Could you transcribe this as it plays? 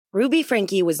Ruby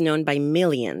Franke was known by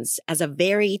millions as a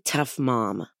very tough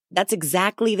mom. That's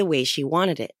exactly the way she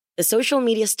wanted it. The social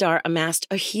media star amassed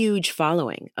a huge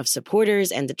following of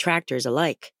supporters and detractors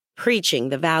alike, preaching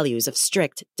the values of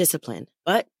strict discipline.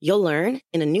 But you'll learn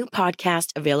in a new podcast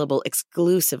available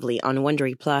exclusively on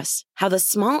Wondery Plus how the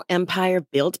small empire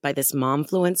built by this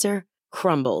momfluencer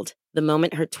crumbled the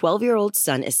moment her 12-year-old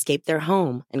son escaped their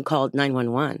home and called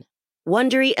 911.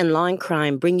 Wondery and Law and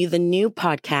Crime bring you the new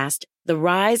podcast, The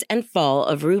Rise and Fall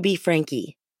of Ruby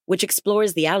Franke, which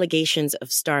explores the allegations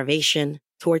of starvation,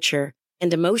 torture,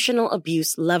 and emotional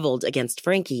abuse leveled against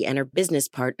Franke and her business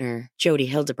partner, Jodi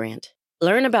Hildebrandt.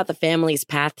 Learn about the family's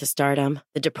path to stardom,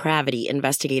 the depravity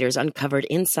investigators uncovered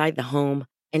inside the home,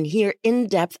 and hear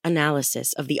in-depth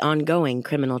analysis of the ongoing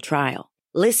criminal trial.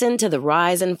 Listen to The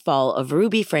Rise and Fall of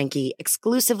Ruby Franke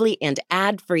exclusively and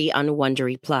ad-free on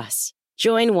Wondery Plus.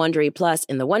 Join Wondery Plus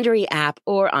in the Wondery app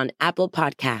or on Apple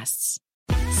Podcasts.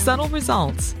 Subtle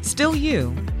results, still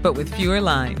you, but with fewer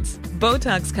lines.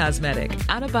 Botox Cosmetic,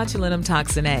 out of botulinum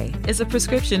toxin A, is a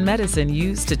prescription medicine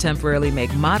used to temporarily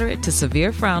make moderate to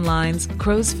severe frown lines,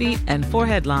 crow's feet, and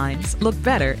forehead lines look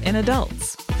better in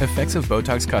adults. Effects of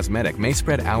Botox Cosmetic may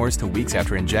spread hours to weeks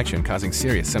after injection, causing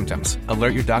serious symptoms.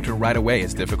 Alert your doctor right away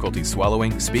as difficulty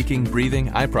swallowing, speaking, breathing,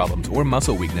 eye problems, or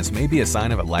muscle weakness may be a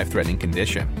sign of a life-threatening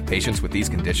condition. Patients with these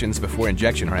conditions before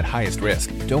injection are at highest risk.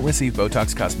 Don't receive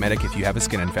Botox Cosmetic if you have a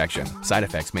skin infection. Side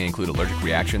effects may include allergic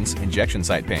reactions, injection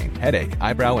site pain, headache,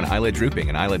 eyebrow and eyelid drooping,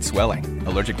 and eyelid swelling.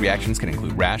 Allergic reactions can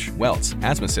include rash, welts,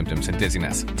 asthma symptoms, and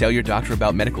dizziness. Tell your doctor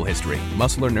about medical history,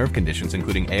 muscle or nerve conditions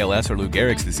including ALS or Lou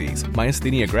Gehrig's disease,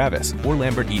 myasthenia gravis, or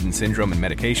Lambert-Eaton syndrome, and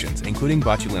medications, including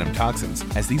botulinum toxins,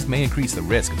 as these may increase the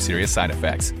risk of serious side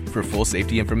effects. For full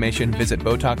safety information, visit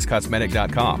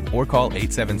BotoxCosmetic.com or call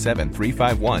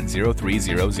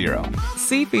 877-351-0300.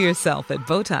 See for yourself at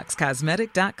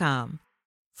BotoxCosmetic.com.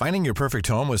 Finding your perfect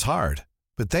home was hard,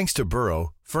 but thanks to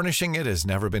Burrow, furnishing it has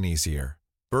never been easier.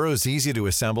 Burrow's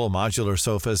easy-to-assemble modular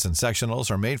sofas and sectionals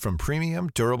are made from premium,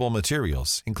 durable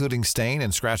materials, including stain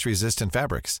and scratch-resistant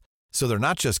fabrics. So they're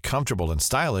not just comfortable and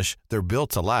stylish, they're built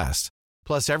to last.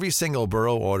 Plus, every single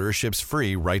Burrow order ships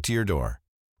free right to your door.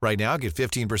 Right now, get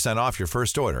 15% off your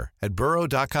first order at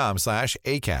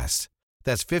burrow.com/ACAST.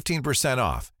 That's 15%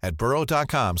 off at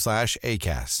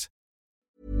burrow.com/ACAST.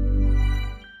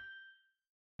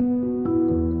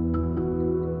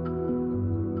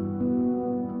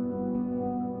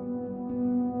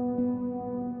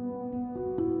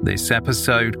 This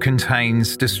episode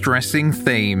contains distressing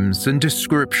themes and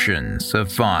descriptions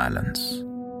of violence.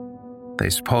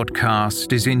 This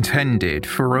podcast is intended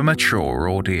for a mature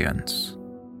audience.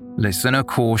 Listener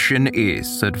caution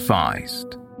is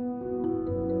advised.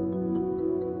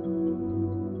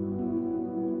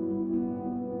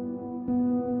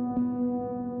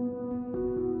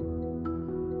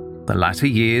 The latter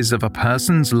years of a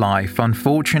person's life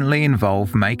unfortunately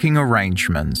involve making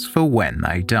arrangements for when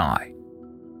they die.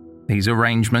 These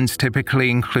arrangements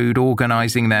typically include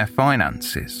organising their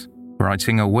finances,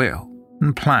 writing a will,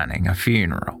 and planning a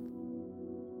funeral.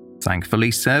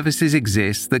 Thankfully, services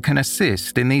exist that can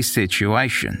assist in these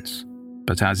situations,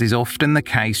 but as is often the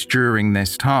case during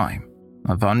this time,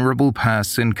 a vulnerable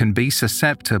person can be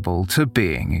susceptible to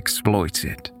being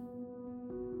exploited.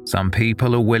 Some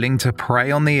people are willing to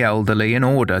prey on the elderly in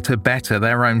order to better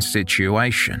their own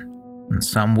situation, and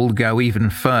some will go even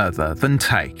further than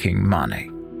taking money.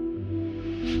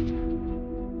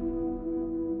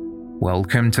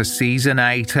 Welcome to Season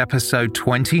 8, Episode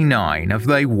 29 of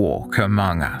They Walk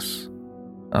Among Us,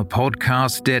 a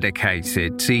podcast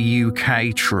dedicated to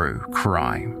UK true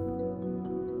crime.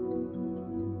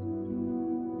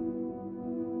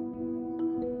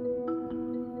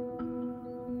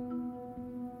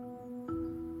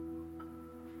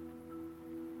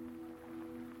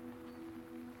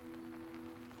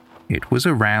 It was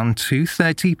around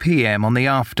 2:30 p.m. on the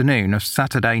afternoon of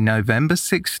Saturday, November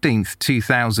 16,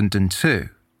 2002,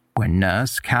 when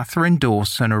nurse Catherine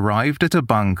Dawson arrived at a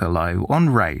bungalow on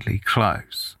Rayleigh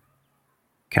Close.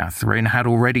 Catherine had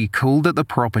already called at the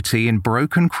property in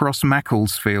Broken Cross,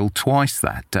 Macclesfield twice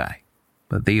that day,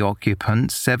 but the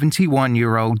occupant,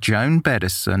 71-year-old Joan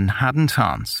Bedison, hadn't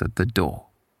answered the door.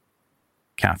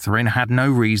 Catherine had no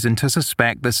reason to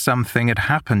suspect that something had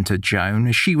happened to Joan,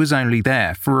 as she was only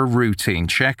there for a routine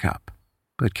checkup,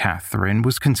 but Catherine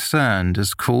was concerned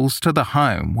as calls to the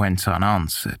home went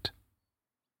unanswered.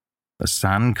 The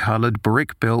sand-coloured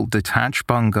brick-built detached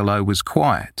bungalow was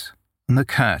quiet, and the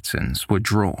curtains were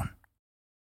drawn.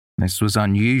 This was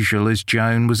unusual, as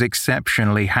Joan was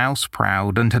exceptionally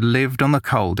house-proud and had lived on the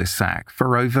cul-de-sac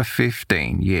for over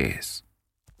 15 years.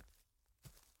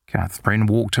 Catherine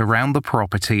walked around the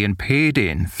property and peered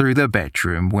in through the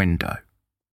bedroom window.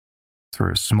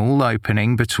 Through a small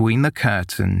opening between the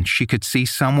curtains, she could see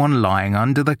someone lying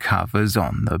under the covers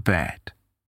on the bed.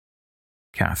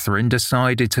 Catherine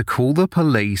decided to call the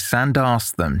police and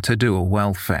ask them to do a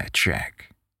welfare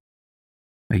check.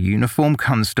 A uniformed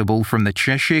constable from the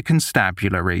Cheshire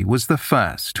Constabulary was the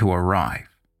first to arrive.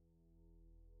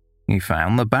 He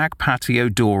found the back patio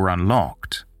door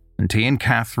unlocked, and he and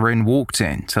Catherine walked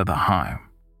into the home.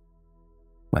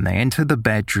 When they entered the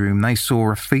bedroom, they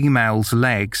saw a female's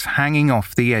legs hanging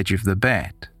off the edge of the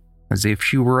bed, as if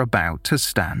she were about to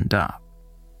stand up.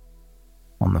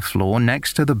 On the floor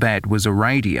next to the bed was a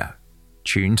radio,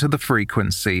 tuned to the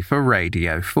frequency for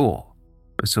Radio 4,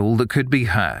 but all that could be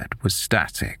heard was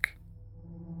static.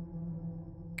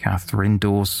 Catherine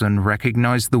Dawson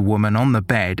recognized the woman on the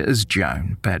bed as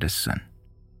Joan Bedison.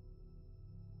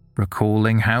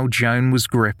 Recalling how Joan was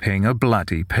gripping a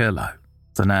bloody pillow,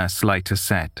 the nurse later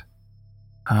said,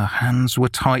 "Her hands were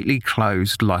tightly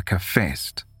closed like a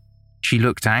fist. She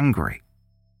looked angry.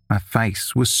 Her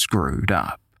face was screwed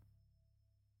up."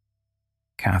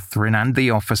 Catherine and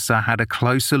the officer had a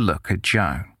closer look at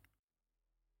Joan.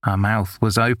 Her mouth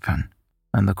was open,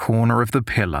 and the corner of the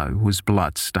pillow was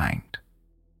blood-stained.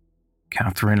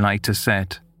 Catherine later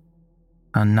said,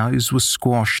 "Her nose was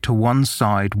squashed to one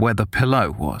side where the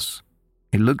pillow was.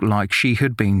 It looked like she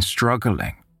had been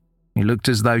struggling. It looked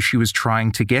as though she was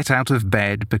trying to get out of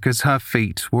bed because her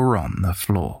feet were on the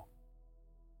floor."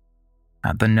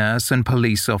 Had the nurse and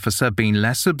police officer been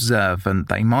less observant,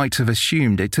 they might have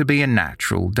assumed it to be a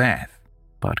natural death.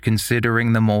 But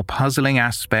considering the more puzzling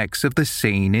aspects of the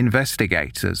scene,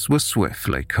 investigators were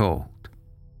swiftly called.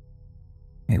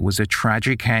 It was a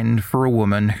tragic end for a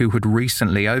woman who had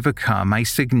recently overcome a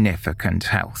significant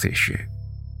health issue.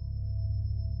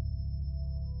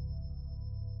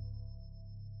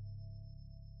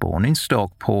 Born in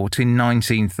Stockport in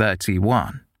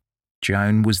 1931,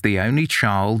 Joan was the only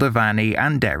child of Annie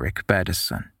and Eric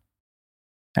Bedison.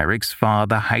 Eric's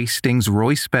father, Hastings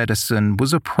Royce Bedison,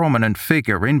 was a prominent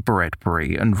figure in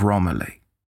Bredbury and Romiley.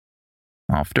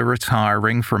 After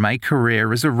retiring from a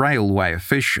career as a railway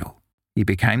official, he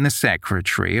became the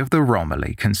secretary of the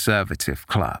Romiley Conservative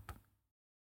Club.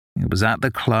 It was at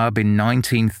the club in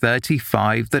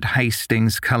 1935 that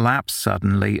Hastings collapsed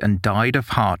suddenly and died of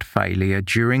heart failure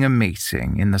during a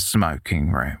meeting in the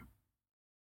smoking room.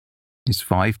 His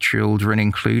 5 children,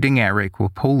 including Eric, were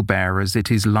pallbearers at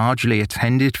his largely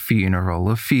attended funeral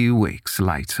a few weeks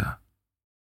later.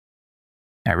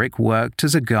 Eric worked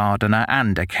as a gardener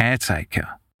and a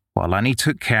caretaker, while Annie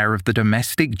took care of the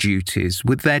domestic duties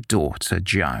with their daughter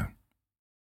Joan.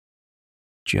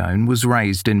 Joan was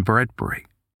raised in Bredbury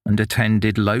and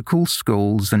attended local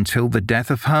schools until the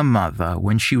death of her mother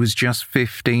when she was just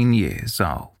 15 years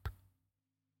old.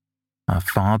 Her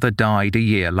father died a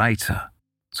year later,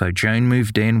 so Joan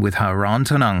moved in with her aunt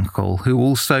and uncle who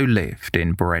also lived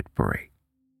in Bredbury.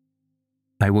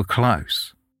 They were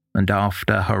close, and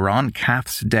after her Aunt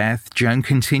Kath's death, Joan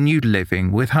continued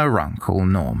living with her Uncle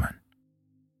Norman.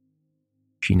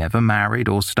 She never married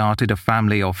or started a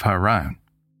family of her own,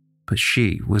 but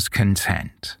she was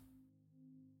content.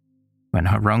 When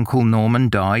her Uncle Norman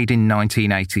died in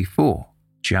 1984,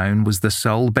 Joan was the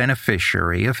sole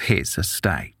beneficiary of his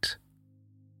estate.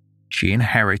 She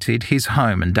inherited his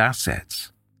home and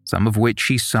assets, some of which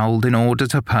she sold in order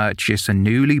to purchase a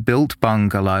newly built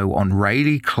bungalow on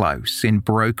Rayleigh Close in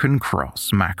Broken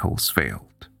Cross,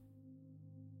 Macclesfield.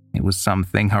 It was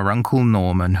something her Uncle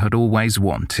Norman had always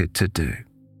wanted to do.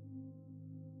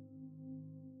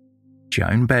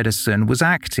 Joan Bedison was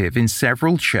active in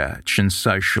several church and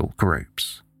social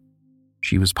groups.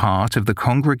 She was part of the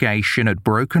congregation at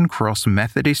Broken Cross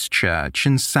Methodist Church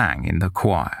and sang in the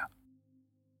choir.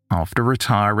 After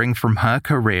retiring from her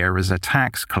career as a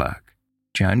tax clerk,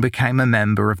 Joan became a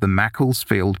member of the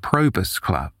Macclesfield Probus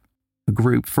Club, a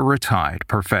group for retired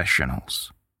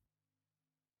professionals.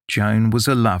 Joan was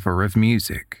a lover of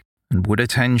music and would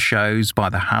attend shows by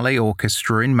the Halley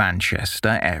Orchestra in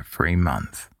Manchester every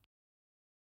month.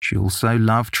 She also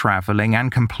loved travelling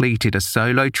and completed a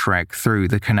solo trek through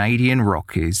the Canadian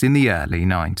Rockies in the early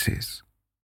 90s.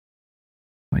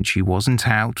 When she wasn't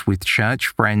out with church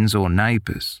friends or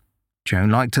neighbours, Joan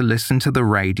liked to listen to the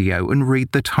radio and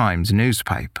read the Times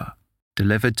newspaper,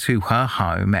 delivered to her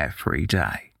home every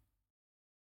day.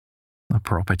 The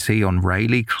property on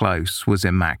Rayleigh Close was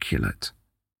immaculate,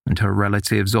 and her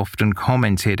relatives often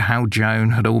commented how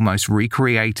Joan had almost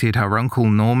recreated her Uncle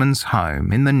Norman's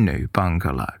home in the new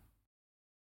bungalow.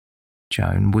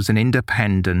 Joan was an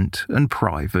independent and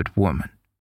private woman.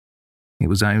 It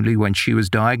was only when she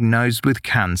was diagnosed with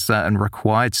cancer and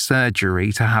required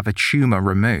surgery to have a tumour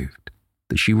removed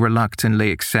that she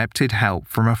reluctantly accepted help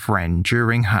from a friend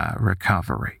during her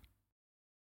recovery.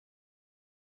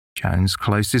 Joan's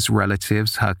closest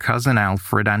relatives, her cousin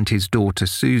Alfred and his daughter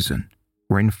Susan,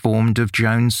 were informed of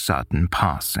Joan's sudden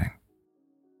passing.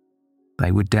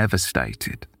 They were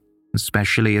devastated,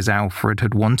 especially as Alfred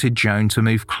had wanted Joan to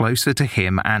move closer to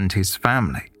him and his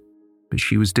family, but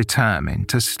she was determined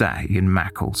to stay in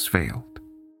Macclesfield.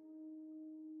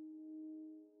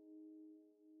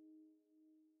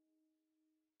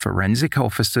 Forensic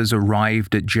officers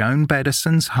arrived at Joan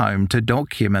Bedderson's home to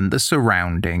document the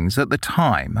surroundings at the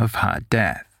time of her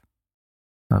death.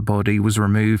 Her body was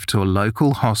removed to a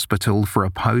local hospital for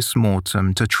a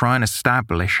post-mortem to try and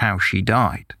establish how she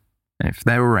died, and if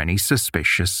there were any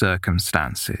suspicious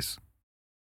circumstances.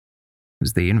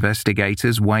 As the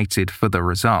investigators waited for the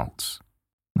results,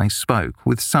 they spoke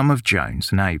with some of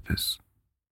Joan's neighbours.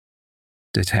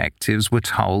 Detectives were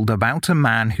told about a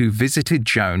man who visited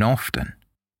Joan often,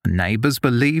 and neighbours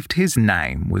believed his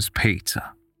name was Peter.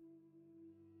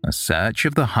 A search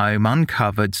of the home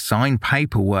uncovered signed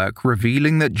paperwork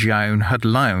revealing that Joan had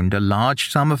loaned a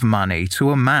large sum of money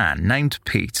to a man named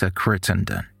Peter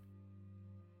Crittenden.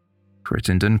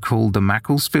 Crittenden called the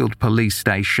Macclesfield police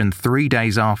station 3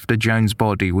 days after Joan's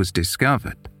body was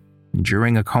discovered.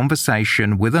 During a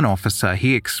conversation with an officer,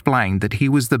 he explained that he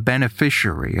was the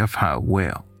beneficiary of her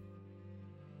will.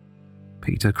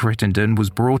 Peter Crittenden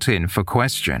was brought in for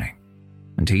questioning,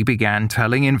 and he began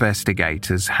telling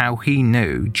investigators how he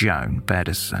knew Joan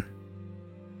Bedderson.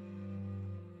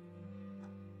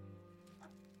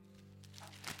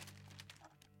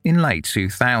 In late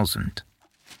 2000,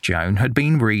 Joan had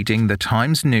been reading the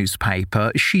Times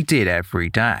newspaper as she did every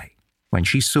day when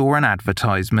she saw an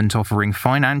advertisement offering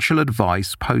financial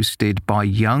advice posted by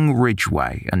Young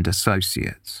Ridgway and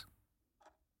Associates.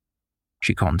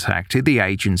 She contacted the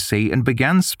agency and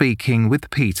began speaking with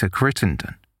Peter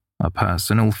Crittenden, a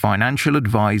personal financial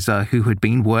advisor who had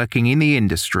been working in the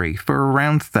industry for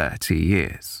around 30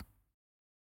 years.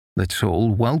 The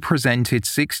tall, well-presented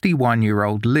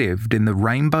 61-year-old lived in the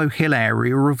Rainbow Hill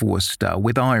area of Worcester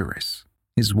with Iris,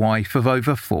 his wife of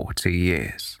over 40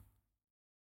 years.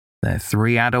 Their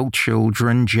 3 adult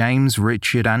children, James,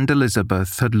 Richard and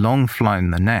Elizabeth, had long flown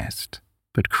the nest,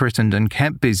 but Crittenden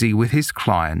kept busy with his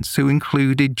clients who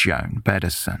included Joan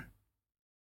Bedderson.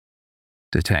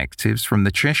 Detectives from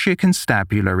the Cheshire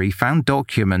Constabulary found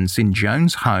documents in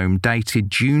Joan's home dated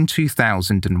June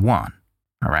 2001,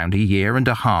 around a year and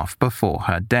a half before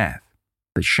her death,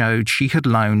 that showed she had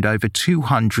loaned over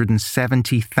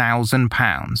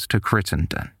 £270,000 to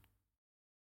Crittenden.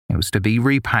 It was to be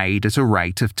repaid at a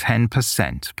rate of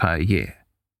 10% per year.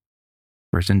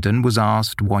 Crittenden was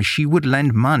asked why she would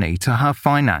lend money to her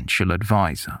financial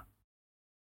advisor.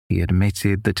 He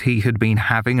admitted that he had been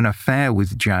having an affair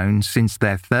with Joan since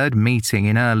their 3rd meeting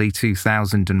in early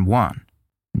 2001,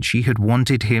 and she had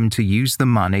wanted him to use the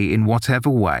money in whatever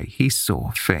way he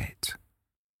saw fit.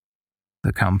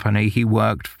 The company he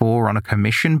worked for on a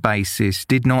commission basis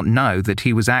did not know that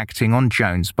he was acting on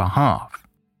Joan's behalf,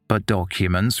 but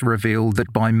documents revealed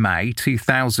that by May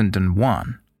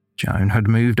 2001, Joan had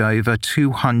moved over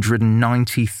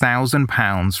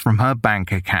 £290,000 from her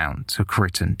bank account to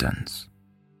Crittenden's.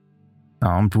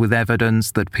 Armed with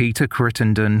evidence that Peter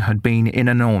Crittenden had been in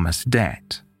enormous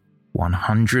debt,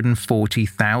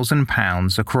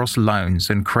 £140,000 across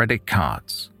loans and credit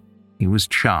cards, he was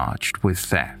charged with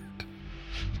theft.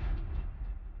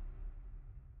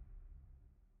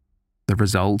 The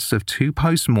results of 2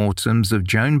 post-mortems of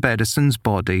Joan Bedderson's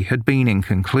body had been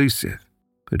inconclusive,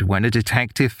 but when a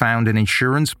detective found an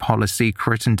insurance policy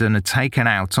Crittenden had taken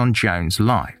out on Joan's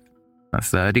life, a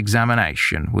 3rd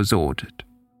examination was ordered.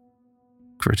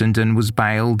 Crittenden was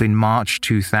bailed in March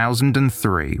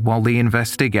 2003 while the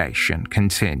investigation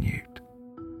continued.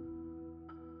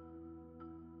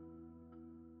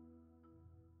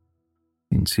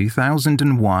 In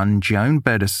 2001, Joan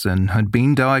Bedderson had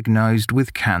been diagnosed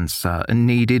with cancer and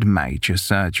needed major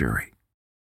surgery.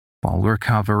 While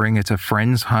recovering at a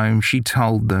friend's home, she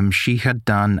told them she had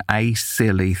done a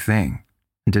silly thing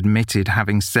and admitted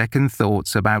having second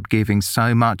thoughts about giving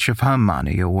so much of her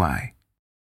money away.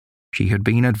 She had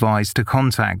been advised to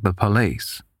contact the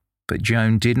police, but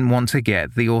Joan didn't want to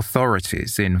get the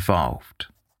authorities involved.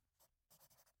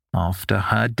 After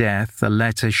her death, a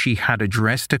letter she had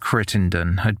addressed to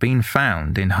Crittenden had been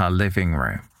found in her living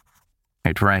room.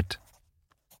 It read,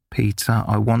 "Peter,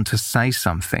 I want to say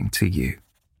something to you.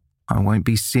 I won't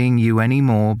be seeing you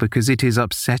anymore because it is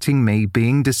upsetting me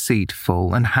being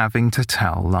deceitful and having to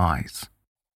tell lies.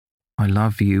 I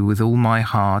love you with all my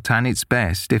heart, and it's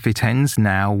best if it ends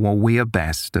now while we are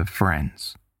best of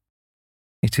friends.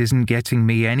 It isn't getting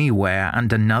me anywhere,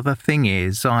 and another thing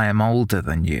is I am older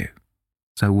than you.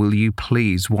 So will you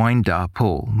please wind up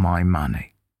all my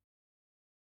money?"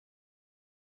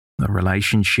 The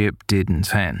relationship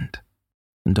didn't end,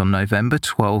 and on November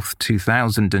 12,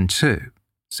 2002,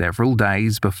 several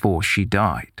days before she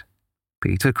died,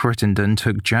 Peter Crittenden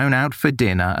took Joan out for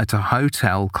dinner at a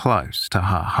hotel close to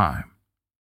her home.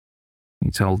 He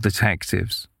told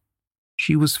detectives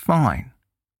she was fine,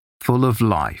 full of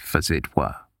life, as it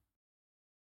were.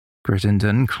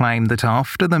 Crittenden claimed that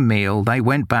after the meal they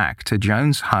went back to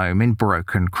Joan's home in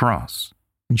Broken Cross,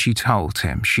 and she told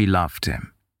him she loved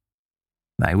him.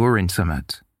 They were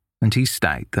intimate, and he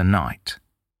stayed the night.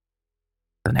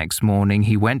 The next morning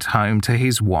he went home to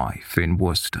his wife in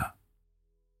Worcester.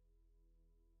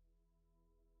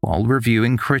 While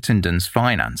reviewing Crittenden's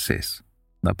finances,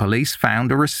 the police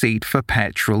found a receipt for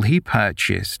petrol he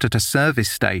purchased at a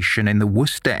service station in the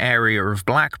Worcester area of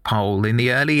Blackpool in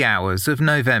the early hours of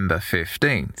November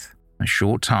 15th, a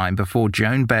short time before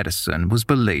Joan Bedison was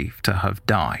believed to have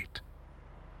died.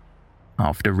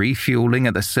 After refueling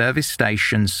at the service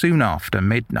station soon after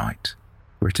midnight,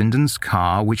 Crittenden's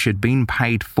car, which had been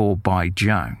paid for by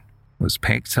Joan, was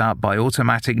picked up by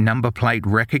automatic number plate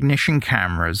recognition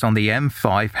cameras on the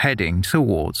M5 heading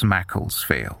towards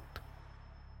Macclesfield.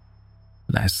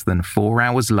 Less than 4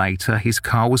 hours later, his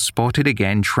car was spotted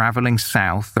again travelling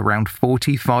south around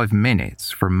 45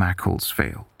 minutes from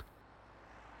Macclesfield.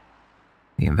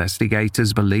 The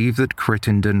investigators believe that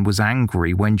Crittenden was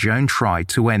angry when Joan tried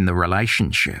to end the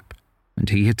relationship, and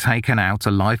he had taken out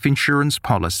a life insurance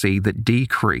policy that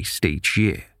decreased each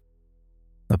year.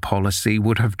 The policy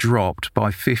would have dropped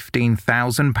by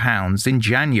 £15,000 in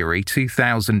January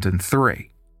 2003,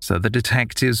 so the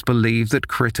detectives believed that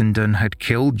Crittenden had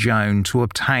killed Joan to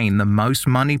obtain the most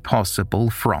money possible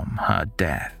from her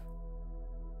death.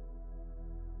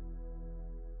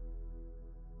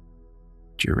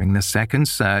 During the second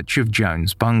search of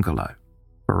Joan's bungalow,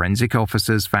 forensic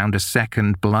officers found a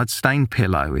second blood-stained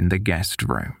pillow in the guest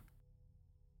room.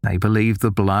 They believed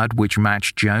the blood which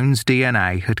matched Joan's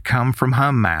DNA had come from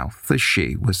her mouth as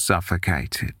she was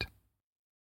suffocated.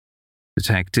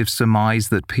 Detectives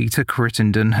surmised that Peter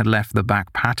Crittenden had left the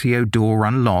back patio door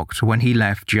unlocked when he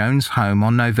left Joan's home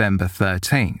on November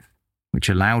 13th, which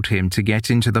allowed him to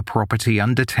get into the property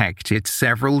undetected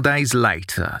several days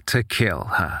later to kill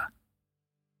her.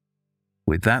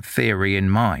 With that theory in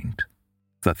mind,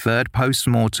 the third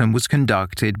post-mortem was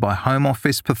conducted by Home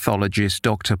Office pathologist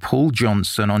Dr. Paul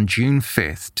Johnson on June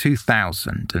 5,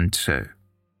 2002.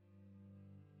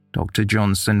 Dr.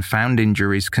 Johnson found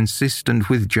injuries consistent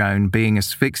with Joan being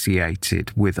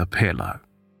asphyxiated with a pillow.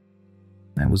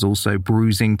 There was also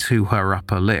bruising to her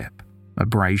upper lip,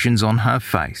 abrasions on her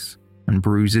face, and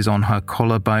bruises on her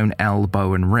collarbone,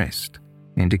 elbow, and wrist,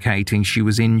 indicating she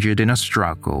was injured in a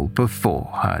struggle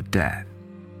before her death.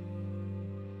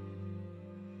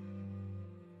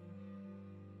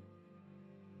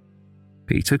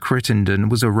 Peter Crittenden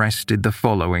was arrested the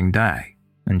following day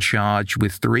and charged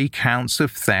with 3 counts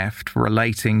of theft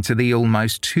relating to the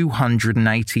almost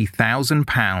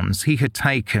 £280,000 he had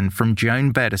taken from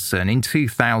Joan Bedison in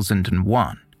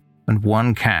 2001 and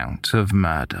 1 count of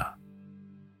murder.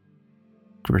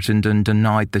 Crittenden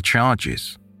denied the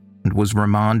charges and was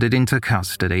remanded into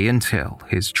custody until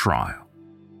his trial.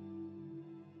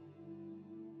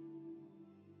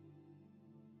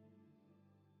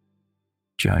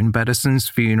 Joan Bedison's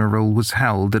funeral was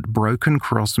held at Broken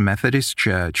Cross Methodist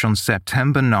Church on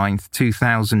September 9,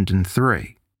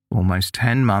 2003, almost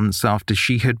 10 months after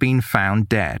she had been found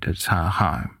dead at her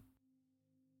home.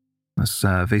 The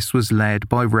service was led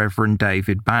by Reverend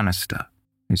David Bannister,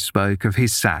 who spoke of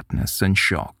his sadness and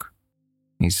shock.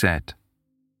 He said,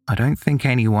 "I don't think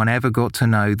anyone ever got to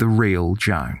know the real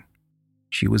Joan.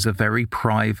 She was a very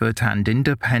private and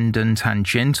independent and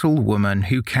gentle woman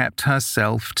who kept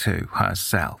herself to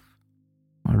herself.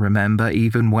 I remember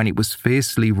even when it was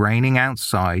fiercely raining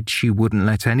outside, she wouldn't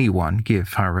let anyone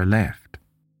give her a lift.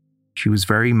 She was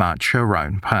very much her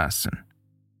own person.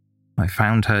 I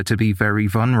found her to be very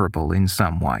vulnerable in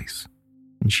some ways,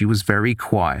 and she was very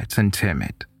quiet and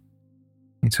timid.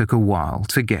 It took a while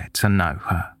to get to know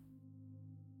her."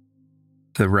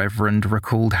 The Reverend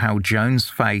recalled how Joan's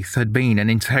faith had been an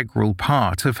integral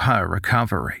part of her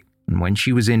recovery, and when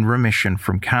she was in remission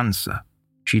from cancer,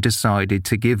 she decided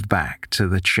to give back to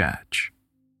the church.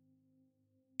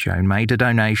 Joan made a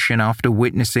donation after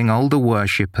witnessing older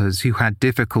worshippers who had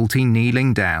difficulty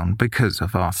kneeling down because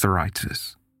of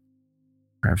arthritis.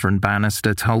 Reverend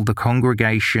Bannister told the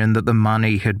congregation that the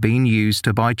money had been used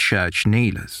to buy church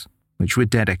kneelers, which were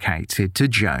dedicated to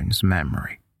Joan's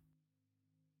memory.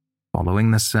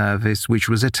 Following the service, which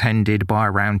was attended by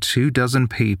around 24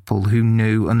 people who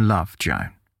knew and loved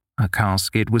Joan, her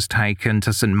casket was taken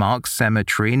to St. Mark's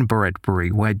Cemetery in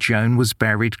Bredbury, where Joan was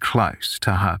buried close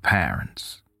to her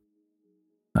parents.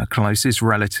 Her closest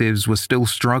relatives were still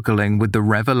struggling with the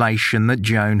revelation that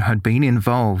Joan had been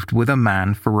involved with a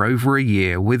man for over a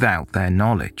year without their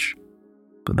knowledge,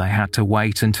 but they had to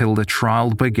wait until the trial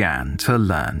began to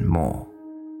learn more.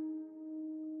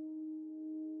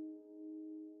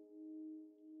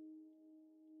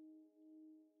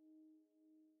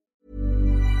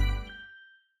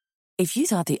 If you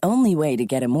thought the only way to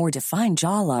get a more defined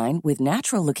jawline with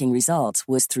natural-looking results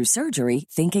was through surgery,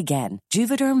 think again.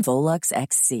 Juvederm Volux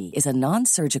XC is a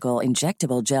non-surgical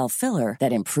injectable gel filler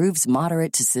that improves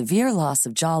moderate to severe loss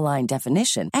of jawline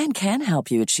definition and can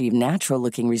help you achieve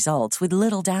natural-looking results with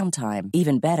little downtime.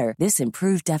 Even better, this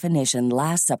improved definition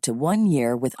lasts up to 1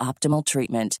 year with optimal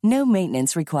treatment. No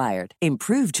maintenance required.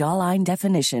 Improve jawline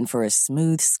definition for a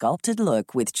smooth, sculpted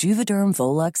look with Juvederm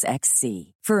Volux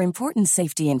XC. For important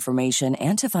safety information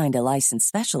and to find a licensed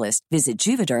specialist, visit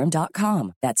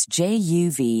Juvederm.com. That's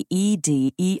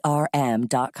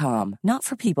JUVEDERM.com. Not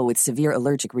for people with severe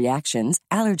allergic reactions,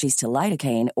 allergies to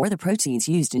lidocaine, or the proteins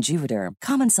used in Juvederm.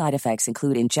 Common side effects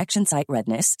include injection site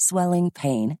redness, swelling,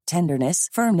 pain, tenderness,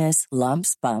 firmness,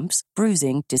 lumps, bumps,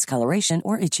 bruising, discoloration,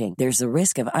 or itching. There's a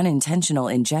risk of unintentional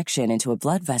injection into a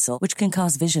blood vessel, which can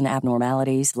cause vision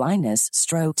abnormalities, blindness,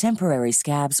 stroke, temporary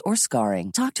scabs, or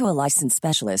scarring. Talk to a licensed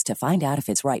specialist to find out if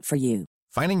it's right for you.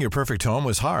 Finding your perfect home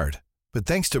was hard, but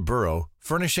thanks to Burrow,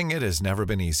 furnishing it has never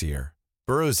been easier.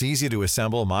 Burrow's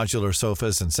easy-to-assemble modular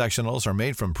sofas and sectionals are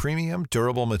made from premium,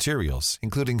 durable materials,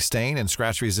 including stain and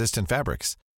scratch-resistant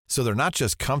fabrics. So they're not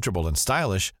just comfortable and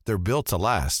stylish, they're built to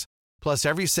last. Plus,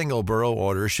 every single Burrow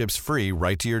order ships free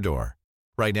right to your door.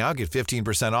 Right now, get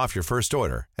 15% off your first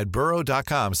order at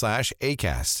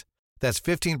burrow.com/ACAST. That's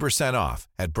 15% off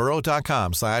at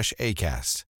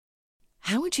burrow.com/ACAST.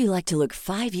 How would you like to look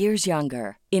 5 years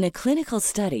younger? In a clinical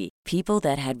study, people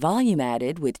that had volume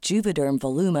added with Juvederm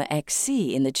Voluma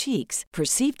XC in the cheeks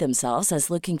perceived themselves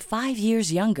as looking 5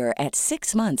 years younger at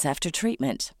 6 months after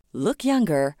treatment. Look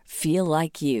younger, feel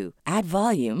like you. Add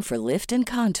volume for lift and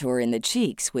contour in the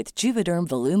cheeks with Juvederm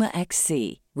Voluma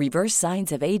XC. Reverse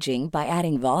signs of aging by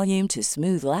adding volume to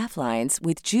smooth laugh lines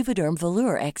with Juvederm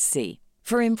Volure XC.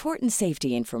 For important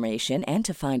safety information and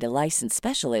to find a licensed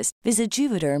specialist, visit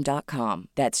Juvederm.com.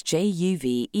 That's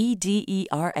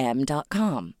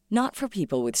JUVEDERM.com. Not for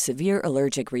people with severe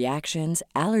allergic reactions,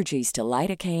 allergies to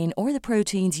lidocaine, or the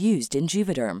proteins used in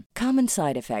Juvederm. Common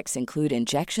side effects include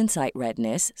injection site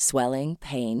redness, swelling,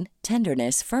 pain,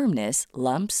 tenderness, firmness,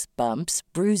 lumps, bumps,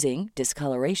 bruising,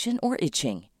 discoloration, or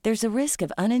itching. There's a risk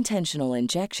of unintentional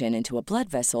injection into a blood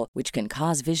vessel, which can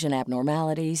cause vision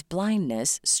abnormalities,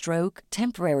 blindness, stroke,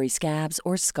 temporary scabs,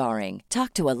 or scarring.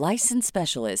 Talk to a licensed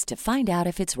specialist to find out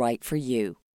if it's right for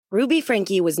you. Ruby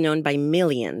Franke was known by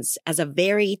millions as a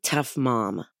very tough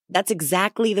mom. That's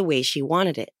exactly the way she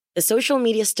wanted it. The social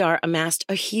media star amassed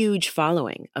a huge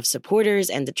following of supporters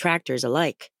and detractors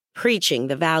alike, preaching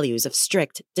the values of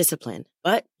strict discipline.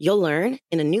 But you'll learn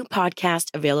in a new podcast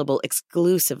available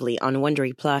exclusively on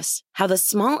Wondery Plus how the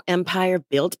small empire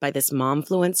built by this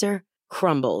momfluencer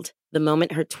crumbled the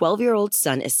moment her 12-year-old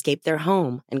son escaped their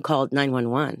home and called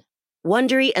 911.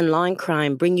 Wondery and Law and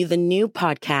Crime bring you the new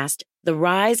podcast, The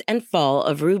Rise and Fall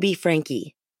of Ruby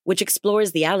Franke, which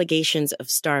explores the allegations of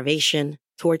starvation,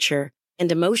 torture,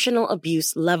 and emotional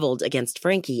abuse leveled against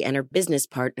Franke and her business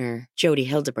partner, Jodi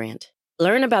Hildebrandt.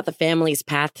 Learn about the family's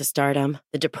path to stardom,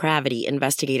 the depravity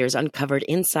investigators uncovered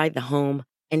inside the home,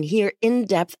 and hear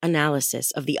in-depth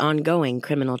analysis of the ongoing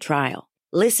criminal trial.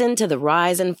 Listen to The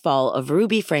Rise and Fall of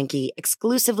Ruby Franke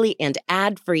exclusively and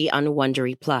ad-free on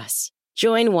Wondery Plus.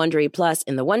 Join Wondery Plus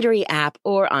in the Wondery app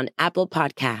or on Apple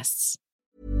Podcasts.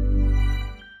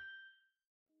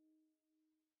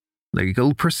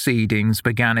 Legal proceedings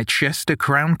began at Chester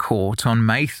Crown Court on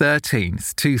May 13,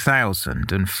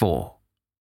 2004.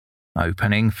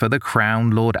 Opening for the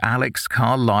Crown, Lord Alex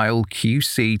Carlisle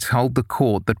QC told the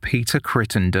court that Peter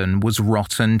Crittenden was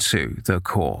rotten to the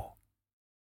core.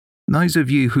 Those of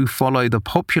you who follow the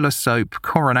popular soap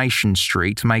Coronation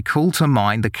Street may call to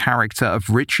mind the character of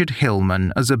Richard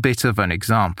Hillman as a bit of an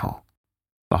example.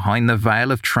 Behind the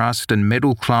veil of trust and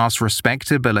middle-class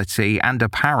respectability and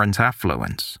apparent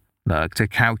affluence lurked a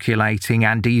calculating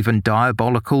and even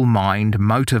diabolical mind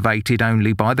motivated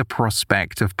only by the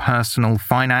prospect of personal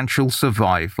financial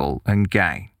survival and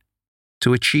gain.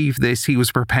 To achieve this, he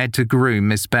was prepared to groom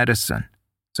Miss Bedison,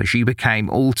 so she became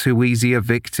all too easy a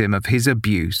victim of his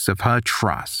abuse of her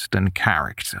trust and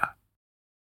character.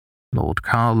 Lord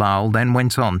Carlisle then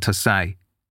went on to say,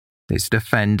 this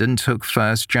defendant took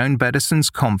first Joan Bedderson's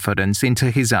confidence into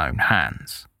his own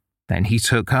hands. Then he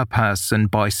took her person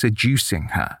by seducing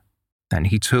her. Then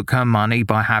he took her money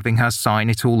by having her sign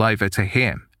it all over to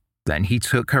him. Then he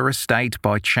took her estate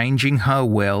by changing her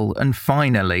will, and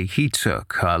finally he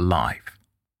took her life.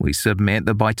 We submit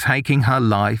that by taking her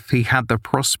life, he had the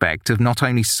prospect of not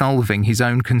only solving his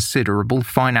own considerable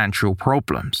financial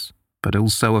problems, but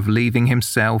also of leaving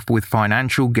himself with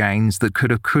financial gains that could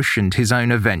have cushioned his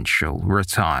own eventual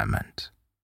retirement.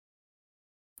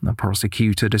 The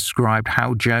prosecutor described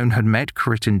how Joan had met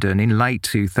Crittenden in late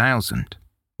 2000,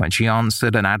 when she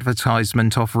answered an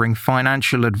advertisement offering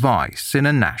financial advice in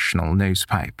a national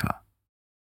newspaper.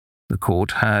 The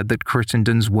court heard that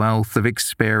Crittenden's wealth of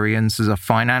experience as a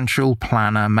financial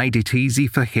planner made it easy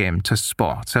for him to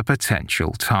spot a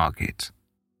potential target.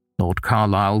 Lord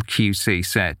Carlisle QC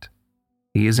said,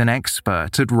 he is an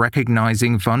expert at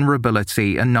recognizing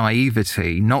vulnerability and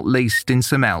naivety, not least in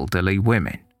some elderly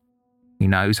women. He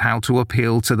knows how to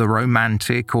appeal to the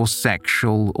romantic or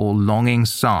sexual or longing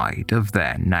side of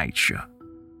their nature.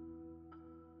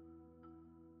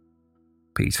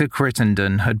 Peter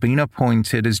Crittenden had been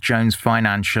appointed as Joan's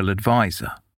financial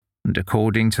advisor, and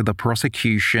according to the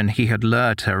prosecution, he had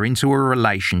lured her into a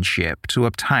relationship to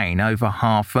obtain over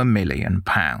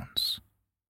 £500,000.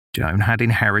 Joan had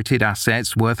inherited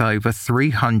assets worth over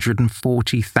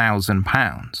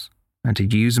 £340,000 and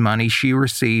had used money she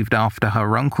received after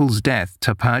her uncle's death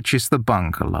to purchase the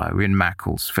bungalow in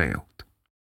Macclesfield.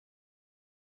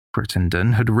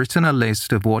 Crittenden had written a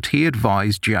list of what he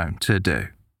advised Joan to do.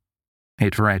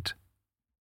 It read,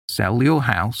 sell your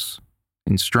house,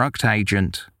 instruct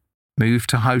agent, move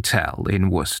to hotel in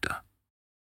Worcester.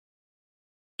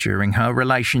 During her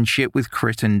relationship with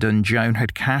Crittenden, Joan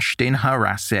had cashed in her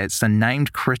assets and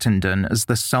named Crittenden as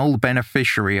the sole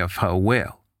beneficiary of her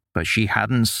will, but she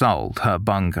hadn't sold her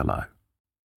bungalow.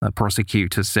 The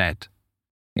prosecutor said,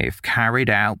 if carried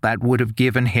out, that would have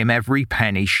given him every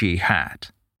penny she had,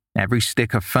 every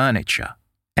stick of furniture,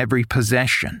 every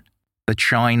possession, the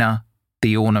china,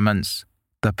 the ornaments,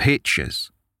 the pictures,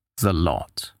 the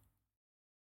lot.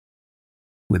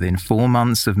 Within 4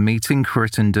 months of meeting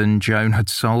Crittenden, Joan had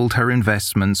sold her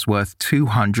investments worth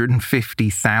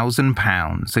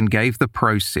 £250,000 and gave the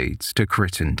proceeds to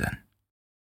Crittenden.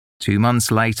 2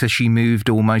 months later, she moved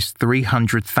almost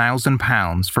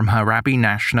 £300,000 from her Abbey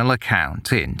National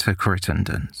account into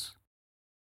Crittenden's.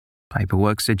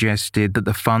 Paperwork suggested that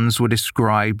the funds were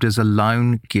described as a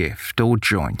loan, gift, or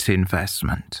joint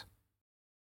investment.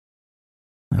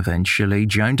 Eventually,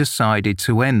 Joan decided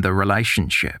to end the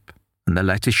relationship, and the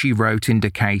letter she wrote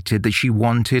indicated that she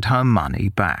wanted her money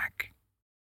back.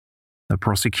 The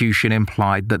prosecution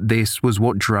implied that this was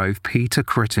what drove Peter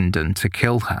Crittenden to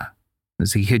kill her,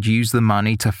 as he had used the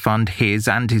money to fund his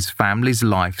and his family's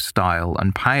lifestyle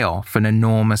and pay off an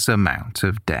enormous amount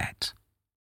of debt.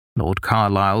 Lord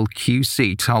Carlisle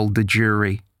QC told the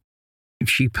jury, if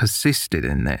she persisted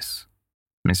in this,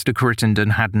 Mr.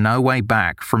 Crittenden had no way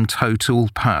back from total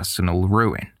personal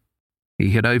ruin.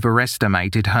 He had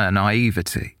overestimated her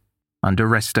naivety,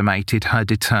 underestimated her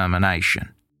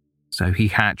determination, so he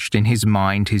hatched in his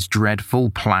mind his dreadful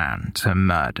plan to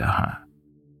murder her.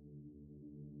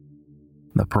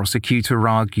 The prosecutor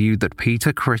argued that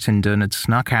Peter Crittenden had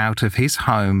snuck out of his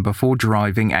home before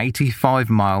driving 85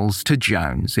 miles to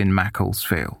Joan's in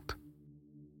Macclesfield.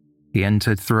 He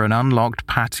entered through an unlocked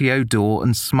patio door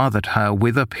and smothered her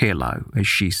with a pillow as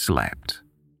she slept.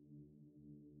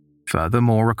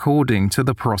 Furthermore, according to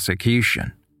the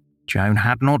prosecution, Joan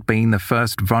had not been the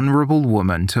first vulnerable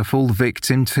woman to fall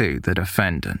victim to the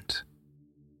defendant.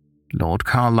 Lord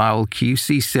Carlisle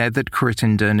QC said that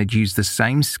Crittenden had used the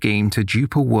same scheme to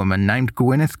dupe a woman named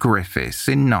Gwyneth Griffiths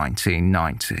in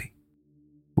 1990.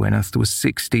 Gwyneth was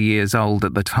 60 years old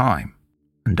at the time,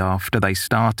 and after they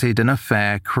started an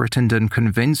affair, Crittenden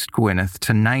convinced Gwyneth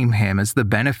to name him as the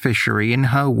beneficiary in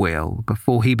her will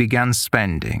before he began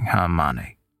spending her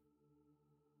money.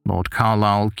 Lord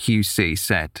Carlisle QC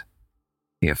said,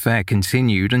 the affair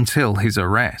continued until his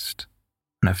arrest,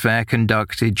 an affair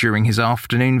conducted during his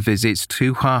afternoon visits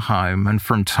to her home and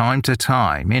from time to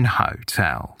time in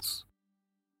hotels.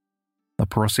 The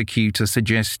prosecutor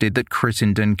suggested that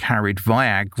Crittenden carried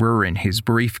Viagra in his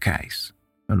briefcase,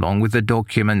 along with the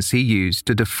documents he used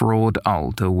to defraud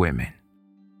older women.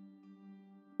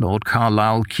 Lord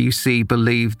Carlisle QC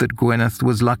believed that Gwyneth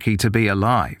was lucky to be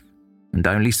alive and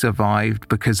only survived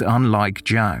because, unlike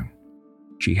Joan,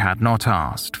 she had not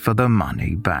asked for the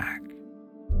money back.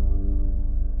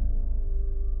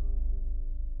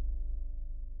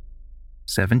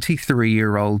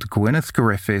 73-year-old Gwyneth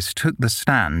Griffiths took the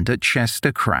stand at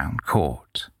Chester Crown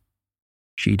Court.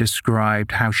 She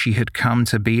described how she had come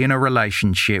to be in a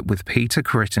relationship with Peter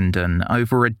Crittenden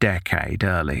over a decade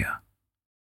earlier.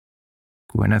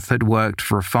 Gwyneth had worked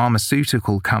for a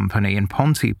pharmaceutical company in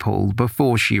Pontypool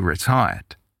before she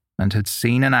retired and had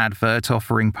seen an advert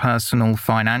offering personal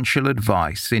financial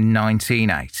advice in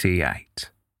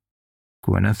 1988.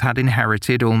 Gwyneth had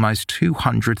inherited almost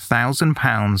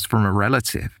 £200,000 from a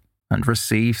relative and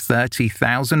received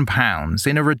 £30,000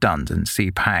 in a redundancy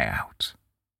payout.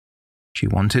 She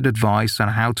wanted advice on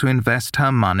how to invest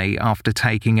her money after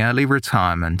taking early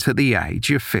retirement at the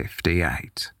age of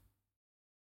 58.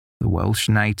 The Welsh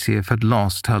native had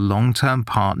lost her long-term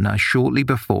partner shortly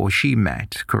before she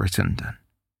met Crittenden.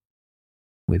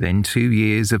 Within 2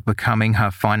 years of becoming her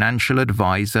financial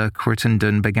advisor,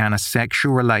 Crittenden began a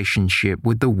sexual relationship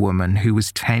with the woman who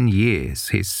was 10 years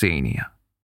his senior.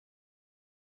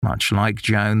 Much like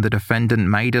Joan, the defendant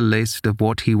made a list of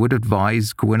what he would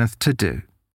advise Gwyneth to do,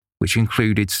 which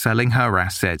included selling her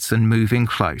assets and moving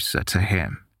closer to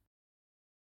him.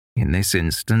 In this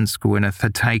instance, Gwyneth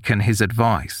had taken his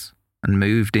advice and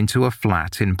moved into a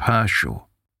flat in Pershore,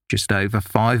 just over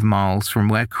 5 miles from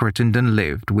where Crittenden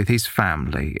lived with his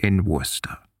family in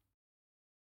Worcester.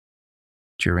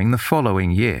 During the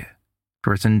following year,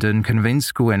 Crittenden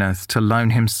convinced Gwyneth to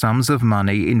loan him sums of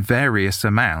money in various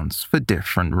amounts for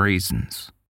different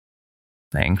reasons.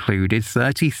 They included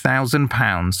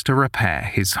 £30,000 to repair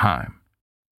his home,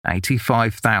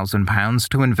 £85,000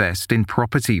 to invest in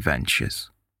property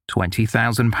ventures,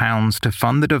 £20,000 to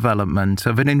fund the development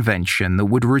of an invention that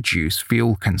would reduce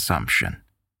fuel consumption,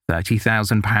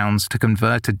 £30,000 to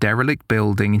convert a derelict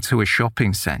building into a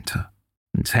shopping centre,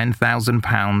 and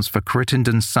 £10,000 for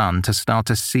Crittenden's son to start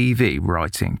a CV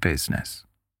writing business.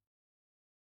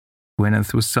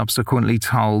 Gwyneth was subsequently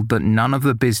told that none of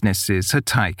the businesses had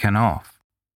taken off,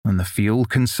 and the fuel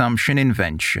consumption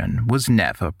invention was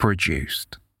never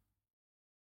produced.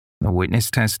 The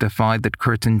witness testified that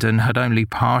Crittenden had only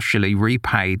partially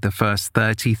repaid the first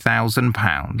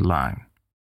 £30,000 loan.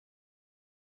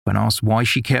 When asked why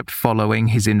she kept following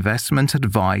his investment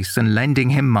advice and lending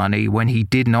him money when he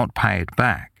did not pay it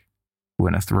back,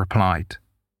 Gwyneth replied,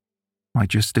 "I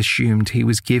just assumed he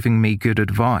was giving me good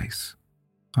advice.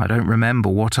 I don't remember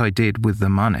what I did with the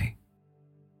money.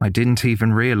 I didn't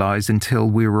even realize until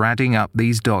we were adding up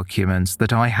these documents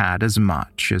that I had as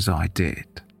much as I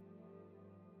did."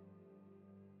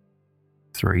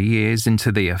 3 years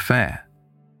into the affair,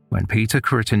 when Peter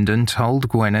Crittenden told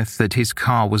Gwyneth that his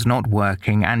car was not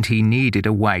working and he needed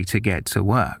a way to get to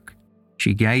work,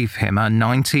 she gave him a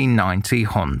 1990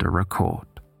 Honda Accord.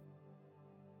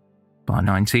 By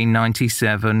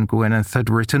 1997, Gwyneth had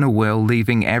written a will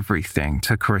leaving everything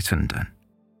to Crittenden.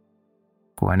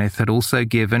 Gwyneth had also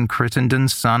given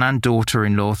Crittenden's son and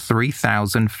daughter-in-law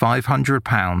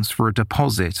 £3,500 for a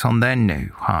deposit on their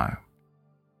new home.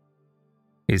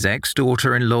 His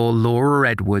ex-daughter-in-law Laura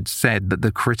Edwards said that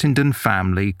the Crittenden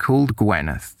family called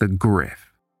Gwyneth the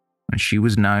Griff, and she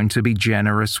was known to be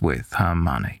generous with her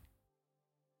money.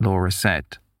 Laura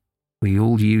said, "We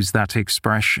all use that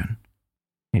expression.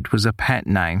 It was a pet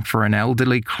name for an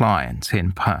elderly client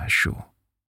in Pershore."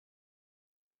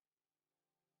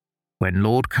 When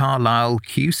Lord Carlisle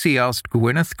QC asked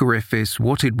Gwyneth Griffiths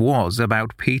what it was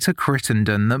about Peter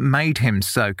Crittenden that made him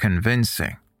so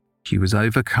convincing, she was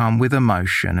overcome with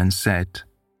emotion and said,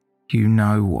 "You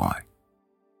know why.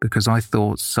 Because I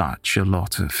thought such a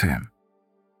lot of him."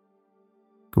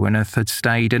 Gwyneth had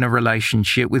stayed in a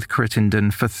relationship with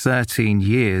Crittenden for 13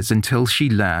 years until she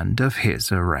learned of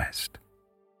his arrest.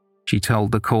 She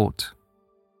told the court,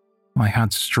 "I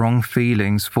had strong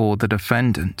feelings for the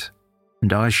defendant,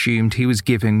 and I assumed he was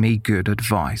giving me good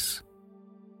advice.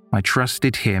 I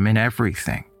trusted him in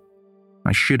everything.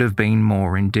 I should have been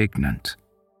more indignant.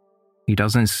 He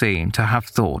doesn't seem to have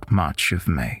thought much of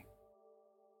me."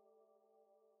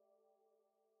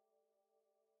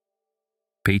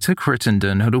 Peter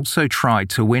Crittenden had also tried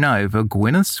to win over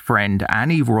Gwyneth's friend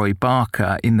Annie Roy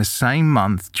Barker in the same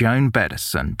month Joan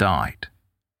Bedison died.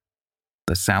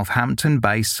 The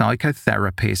Southampton-based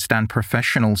psychotherapist and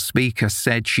professional speaker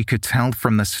said she could tell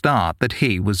from the start that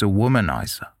he was a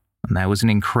womanizer, and there was an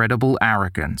incredible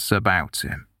arrogance about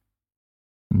him.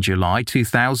 In July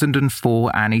 2004,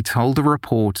 Annie told a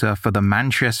reporter for the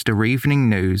Manchester Evening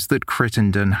News that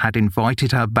Crittenden had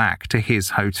invited her back to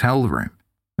his hotel room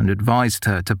and advised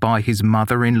her to buy his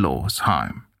mother-in-law's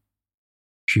home.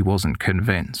 She wasn't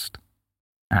convinced.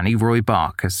 Annie Roy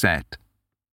Barker said,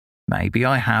 "Maybe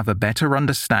I have a better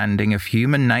understanding of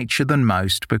human nature than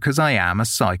most because I am a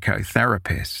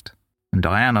psychotherapist, and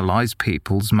I analyse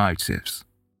people's motives.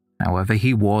 However,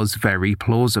 he was very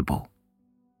plausible.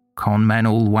 Con men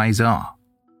always are.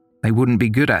 They wouldn't be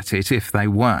good at it if they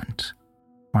weren't.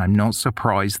 I'm not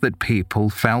surprised that people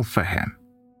fell for him.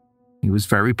 He was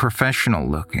very professional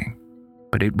looking,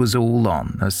 but it was all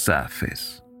on the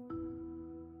surface.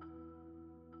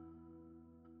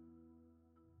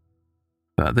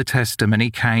 Further testimony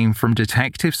came from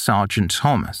Detective Sergeant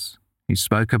Thomas, who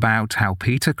spoke about how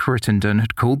Peter Crittenden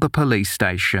had called the police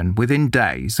station within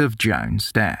days of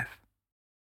Joan's death.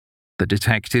 The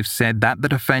detective said that the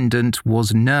defendant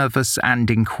was nervous and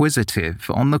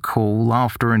inquisitive on the call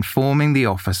after informing the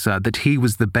officer that he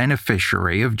was the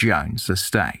beneficiary of Joan's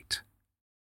estate.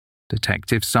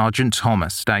 Detective Sergeant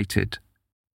Thomas stated,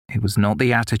 "It was not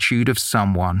the attitude of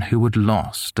someone who had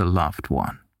lost a loved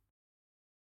one."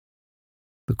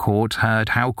 The court heard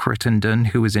how Crittenden,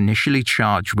 who was initially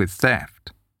charged with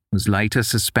theft, was later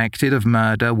suspected of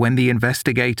murder when the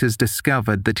investigators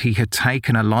discovered that he had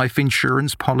taken a life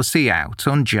insurance policy out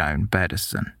on Joan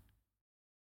Bedison.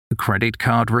 The credit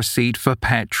card receipt for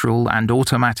petrol and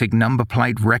automatic number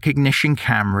plate recognition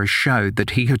cameras showed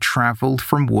that he had travelled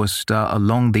from Worcester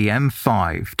along the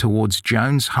M5 towards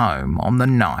Joan's home on the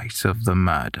night of the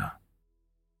murder.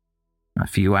 A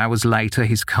few hours later,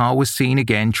 his car was seen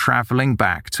again travelling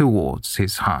back towards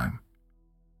his home.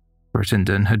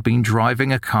 Crittenden had been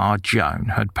driving a car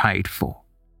Joan had paid for.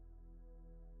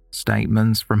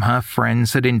 Statements from her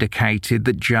friends had indicated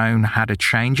that Joan had a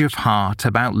change of heart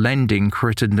about lending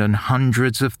Crittenden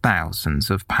hundreds of thousands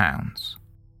of pounds.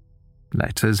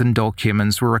 Letters and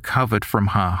documents were recovered from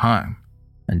her home,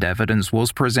 and evidence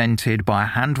was presented by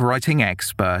a handwriting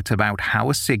expert about how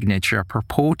a signature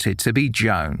purported to be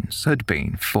Joan's had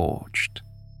been forged.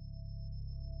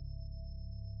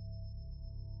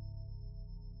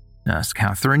 Nurse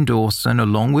Catherine Dawson,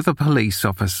 along with a police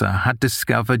officer, had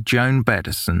discovered Joan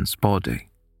Bedison's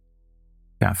body.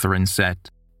 Catherine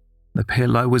said, "The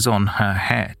pillow was on her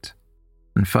head,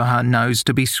 and for her nose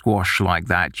to be squashed like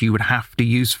that, you would have to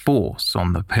use force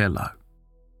on the pillow."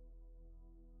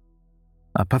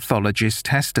 A pathologist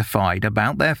testified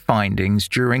about their findings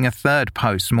during a third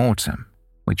post-mortem,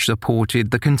 which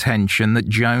supported the contention that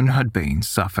Joan had been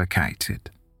suffocated.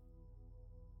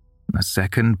 A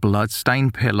second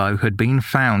blood-stained pillow had been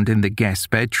found in the guest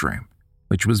bedroom,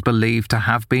 which was believed to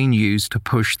have been used to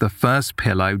push the first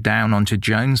pillow down onto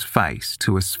Joan's face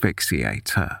to asphyxiate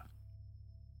her.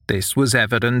 This was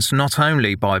evidenced not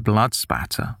only by blood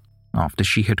spatter, after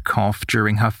she had coughed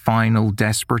during her final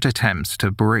desperate attempts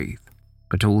to breathe,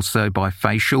 but also by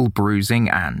facial bruising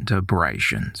and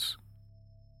abrasions.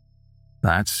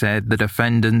 That said, the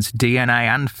defendant's DNA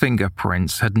and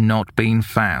fingerprints had not been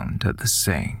found at the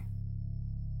scene.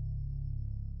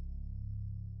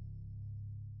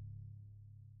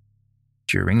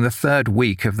 During the third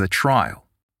week of the trial,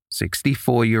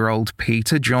 64-year-old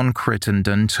Peter John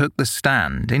Crittenden took the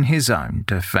stand in his own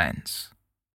defence.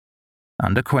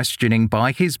 Under questioning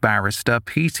by his barrister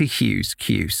Peter Hughes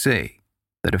QC,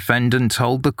 the defendant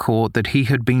told the court that he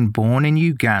had been born in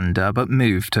Uganda but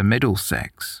moved to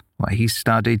Middlesex, where he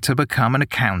studied to become an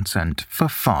accountant for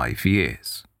 5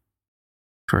 years.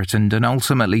 Crittenden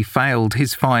ultimately failed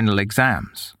his final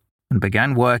exams and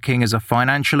began working as a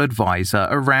financial advisor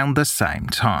around the same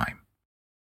time.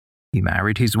 He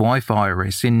married his wife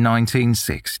Iris in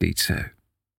 1962.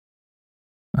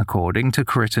 According to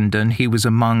Crittenden, he was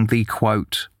among the,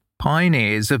 quote,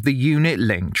 pioneers of the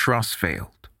unit-linked trust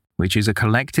field, which is a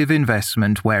collective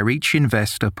investment where each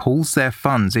investor pools their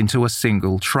funds into a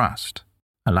single trust,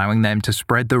 allowing them to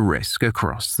spread the risk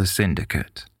across the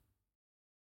syndicate.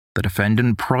 The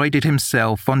defendant prided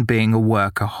himself on being a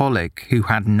workaholic who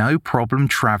had no problem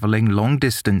travelling long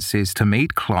distances to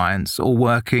meet clients or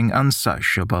working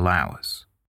unsociable hours.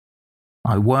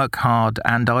 "I work hard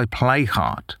and I play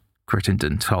hard,"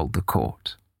 Crittenden told the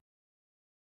court.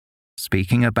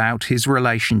 Speaking about his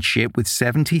relationship with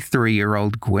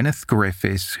 73-year-old Gwyneth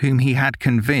Griffiths, whom he had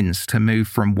convinced to move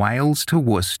from Wales to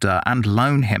Worcester and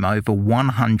loan him over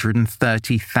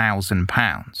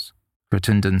 £130,000,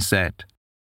 Crittenden said,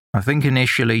 "I think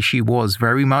initially she was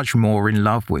very much more in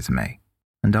love with me,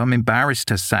 and I'm embarrassed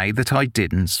to say that I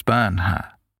didn't spurn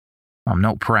her. I'm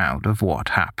not proud of what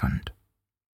happened."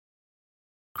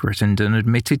 Crittenden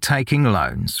admitted taking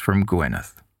loans from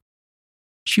Gwyneth.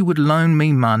 "She would loan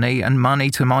me money and money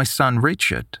to my son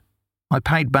Richard. I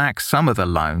paid back some of the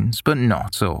loans, but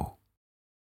not all."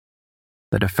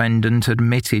 The defendant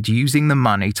admitted using the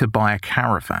money to buy a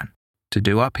caravan, to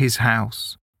do up his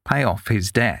house, pay off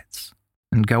his debts,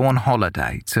 and go on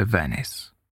holiday to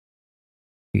Venice.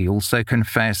 He also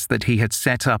confessed that he had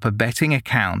set up a betting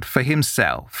account for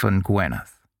himself and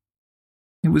Gwyneth.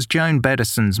 It was Joan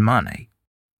Bedison's money,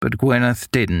 But Gwyneth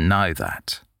didn't know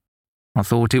that. I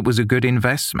thought it was a good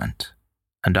investment,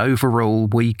 and overall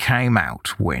we came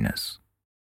out winners.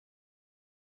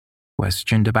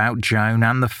 Questioned about Joan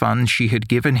and the funds she had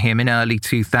given him in early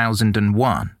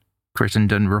 2001,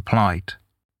 Crittenden replied,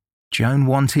 "Joan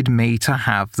wanted me to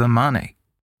have the money.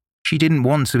 She didn't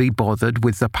want to be bothered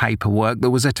with the paperwork that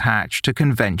was attached to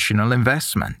conventional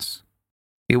investments.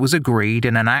 It was agreed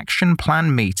in an action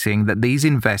plan meeting that these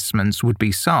investments would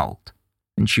be sold,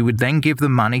 and she would then give the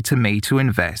money to me to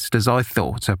invest as I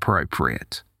thought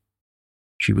appropriate.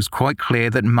 She was quite clear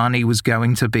that money was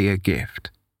going to be a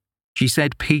gift. She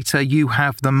said, 'Peter, you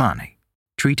have the money.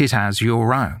 Treat it as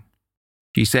your own.'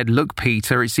 She said, 'Look,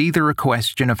 Peter, it's either a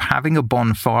question of having a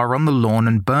bonfire on the lawn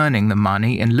and burning the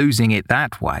money and losing it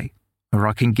that way, or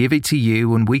I can give it to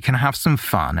you and we can have some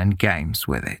fun and games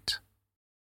with it.'"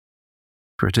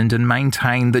 Crittenden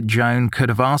maintained that Joan could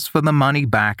have asked for the money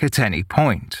back at any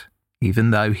point,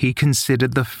 even though he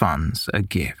considered the funds a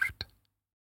gift.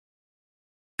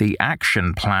 The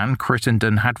action plan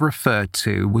Crittenden had referred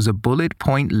to was a bullet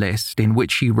point list in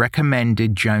which he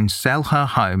recommended Joan sell her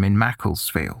home in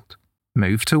Macclesfield,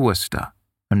 move to Worcester,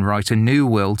 and write a new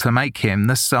will to make him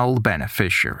the sole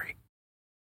beneficiary.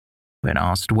 When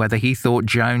asked whether he thought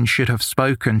Joan should have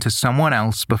spoken to someone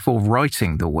else before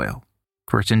writing the will,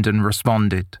 Crittenden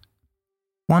responded,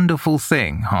 "Wonderful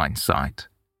thing, hindsight.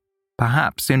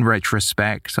 Perhaps in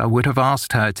retrospect I would have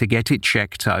asked her to get it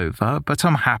checked over, but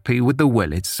I'm happy with the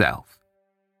will itself.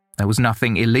 There was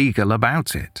nothing illegal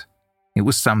about it. It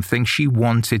was something she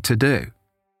wanted to do.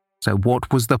 So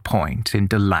what was the point in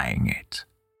delaying it?"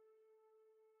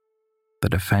 The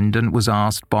defendant was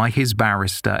asked by his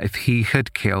barrister if he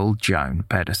had killed Joan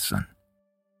Pedersen.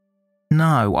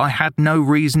 "No, I had no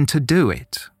reason to do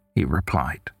it," he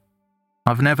replied.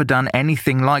 "I've never done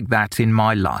anything like that in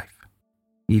my life.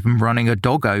 Even running a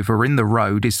dog over in the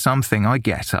road is something I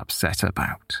get upset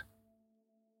about."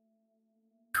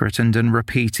 Crittenden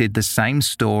repeated the same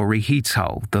story he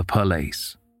told the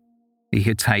police. He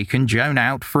had taken Joan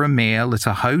out for a meal at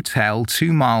a hotel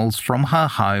 2 miles from her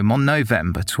home on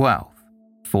November 12th,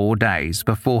 4 days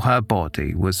before her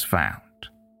body was found.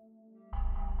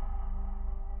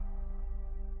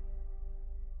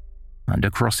 Under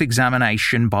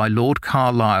cross-examination by Lord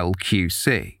Carlisle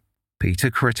QC,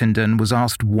 Peter Crittenden was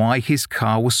asked why his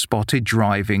car was spotted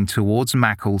driving towards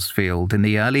Macclesfield in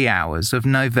the early hours of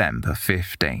November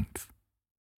 15th.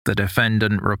 The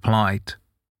defendant replied,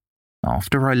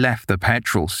 "After I left the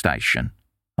petrol station,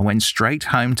 I went straight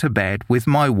home to bed with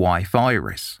my wife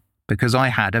Iris, because I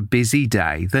had a busy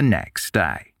day the next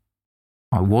day.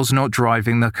 I was not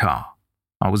driving the car.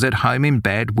 I was at home in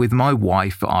bed with my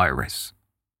wife Iris.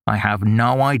 I have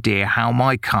no idea how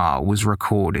my car was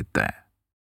recorded there."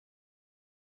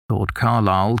 Lord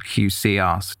Carlisle QC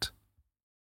asked,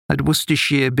 "Had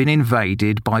Worcestershire been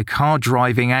invaded by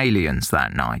car-driving aliens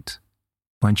that night?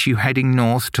 Weren't you heading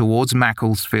north towards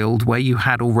Macclesfield where you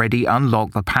had already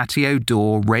unlocked the patio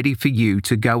door ready for you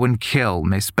to go and kill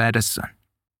Miss Pedersen?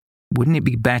 Wouldn't it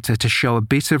be better to show a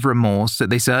bit of remorse at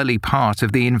this early part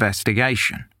of the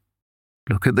investigation?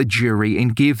 Look at the jury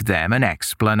and give them an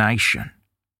explanation."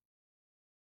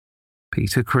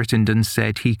 Peter Crittenden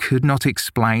said he could not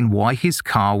explain why his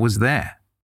car was there,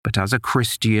 but as a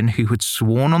Christian who had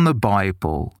sworn on the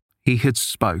Bible, he had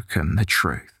spoken the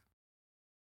truth.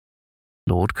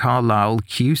 Lord Carlisle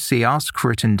QC asked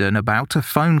Crittenden about a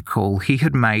phone call he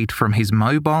had made from his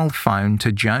mobile phone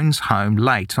to Joan's home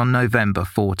late on November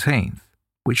 14th,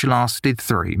 which lasted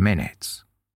 3 minutes.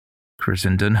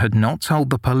 Crittenden had not told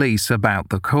the police about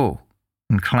the call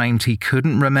and claimed he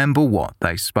couldn't remember what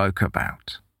they spoke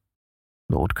about.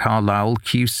 Lord Carlisle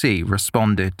QC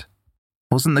responded,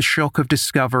 "Wasn't the shock of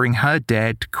discovering her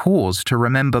dead cause to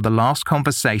remember the last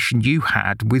conversation you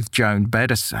had with Joan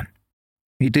Pedersen?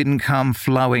 It didn't come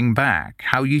flowing back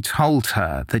how you told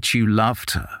her that you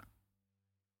loved her."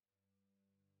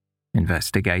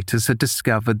 Investigators had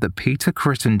discovered that Peter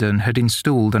Crittenden had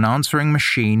installed an answering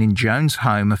machine in Joan's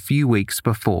home a few weeks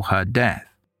before her death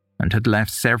and had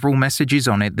left several messages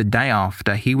on it the day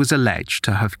after he was alleged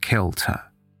to have killed her.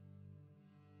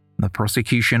 The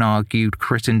prosecution argued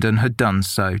Crittenden had done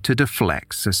so to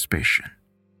deflect suspicion.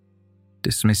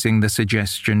 Dismissing the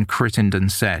suggestion, Crittenden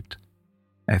said,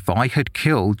 "If I had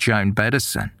killed Joan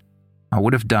Pedersen, I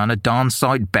would have done a darn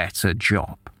sight better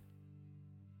job."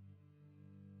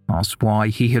 Asked why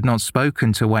he had not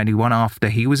spoken to anyone after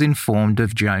he was informed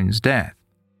of Joan's death,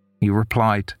 he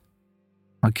replied,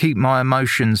 "I keep my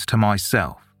emotions to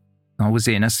myself. I was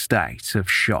in a state of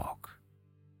shock."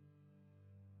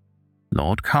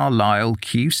 Lord Carlisle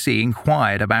QC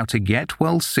inquired about a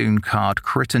get-well-soon card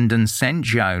Crittenden sent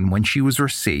Joan when she was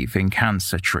receiving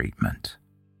cancer treatment.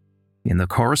 In the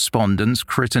correspondence,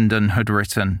 Crittenden had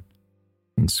written,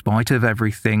 "In spite of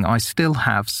everything, I still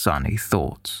have sunny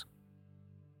thoughts.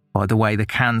 By the way, the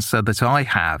cancer that I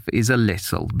have is a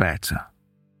little better."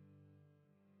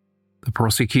 The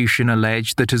prosecution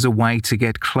alleged that as a way to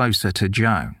get closer to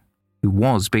Joan, who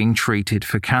was being treated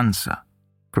for cancer,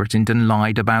 Crittenden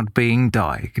lied about being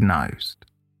diagnosed.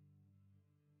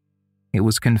 It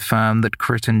was confirmed that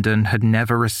Crittenden had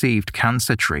never received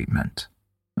cancer treatment,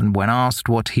 and when asked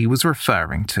what he was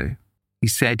referring to, he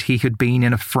said he had been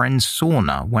in a friend's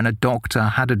sauna when a doctor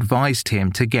had advised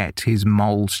him to get his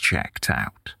moles checked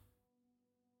out.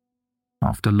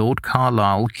 After Lord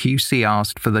Carlisle QC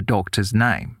asked for the doctor's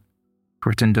name,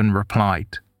 Crittenden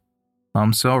replied,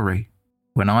 "I'm sorry.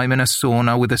 When I'm in a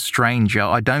sauna with a stranger,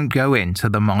 I don't go into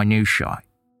the minutiae."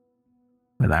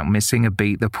 Without missing a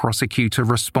beat, the prosecutor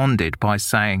responded by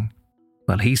saying,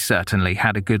 "Well, he certainly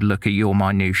had a good look at your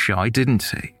minutiae, didn't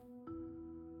he?"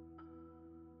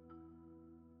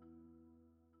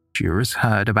 Jurors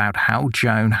heard about how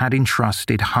Joan had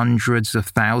entrusted hundreds of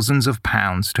thousands of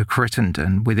pounds to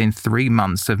Crittenden within 3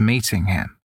 months of meeting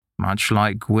him, much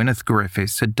like Gwyneth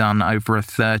Griffiths had done over a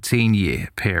 13-year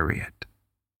period.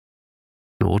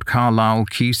 Lord Carlisle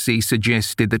QC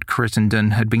suggested that Crittenden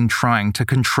had been trying to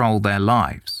control their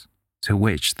lives, to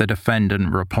which the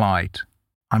defendant replied,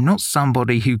 "I'm not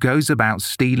somebody who goes about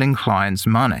stealing clients'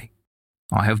 money.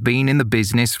 I have been in the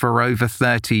business for over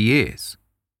 30 years,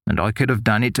 and I could have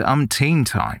done it umpteen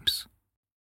times.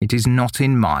 It is not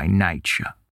in my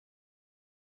nature."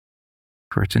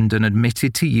 Crittenden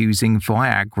admitted to using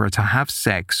Viagra to have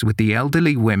sex with the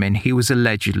elderly women he was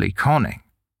allegedly conning,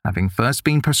 having first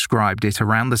been prescribed it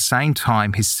around the same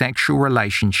time his sexual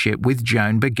relationship with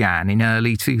Joan began in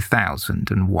early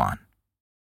 2001.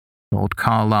 Lord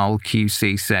Carlisle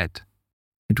QC said,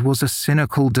 "It was a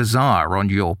cynical desire on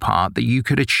your part that you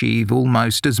could achieve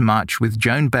almost as much with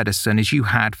Joan Beddison as you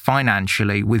had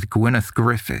financially with Gwyneth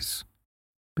Griffiths.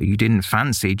 But you didn't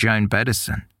fancy Joan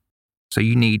Beddison, so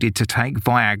you needed to take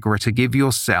Viagra to give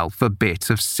yourself a bit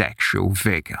of sexual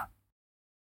vigour."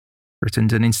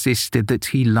 Crittenden insisted that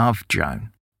he loved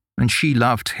Joan, and she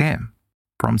loved him,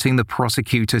 prompting the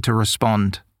prosecutor to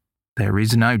respond, "There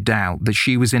is no doubt that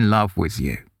she was in love with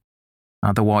you.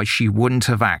 Otherwise she wouldn't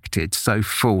have acted so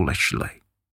foolishly."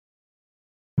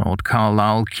 Lord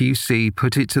Carlisle QC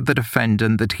put it to the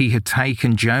defendant that he had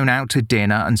taken Joan out to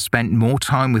dinner and spent more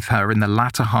time with her in the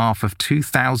latter half of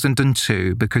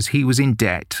 2002 because he was in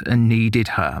debt and needed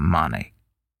her money.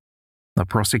 The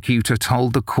prosecutor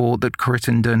told the court that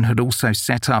Crittenden had also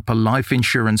set up a life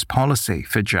insurance policy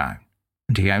for Joan,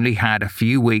 and he only had a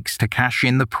few weeks to cash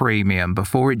in the premium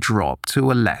before it dropped to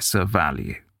a lesser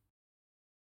value.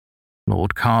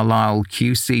 Lord Carlisle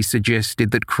QC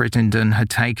suggested that Crittenden had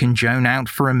taken Joan out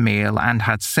for a meal and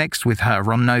had sex with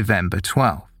her on November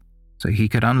 12th, so he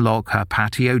could unlock her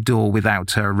patio door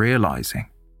without her realising,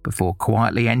 before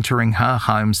quietly entering her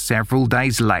home several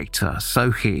days later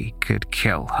so he could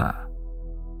kill her.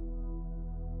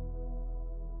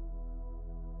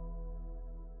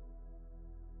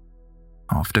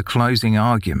 After closing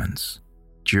arguments,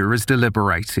 jurors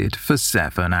deliberated for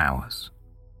 7 hours.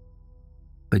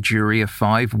 The jury of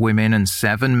 5 women and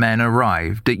 7 men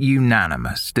arrived at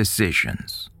unanimous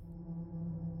decisions.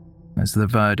 As the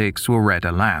verdicts were read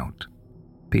aloud,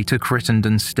 Peter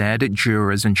Crittenden stared at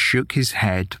jurors and shook his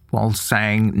head while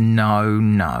saying no,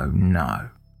 no, no.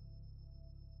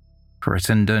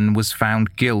 Crittenden was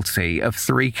found guilty of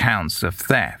 3 counts of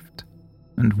theft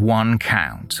and 1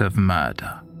 count of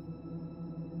murder.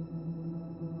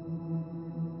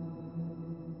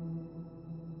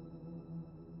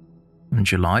 On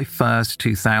July 1st,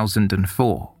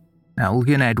 2004,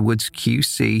 Elgin Edwards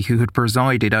QC, who had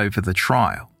presided over the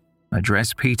trial,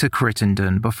 addressed Peter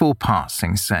Crittenden before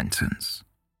passing sentence.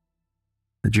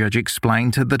 The judge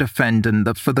explained to the defendant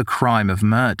that for the crime of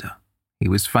murder, he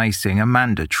was facing a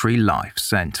mandatory life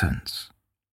sentence.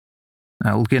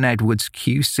 Elgin Edwards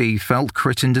QC felt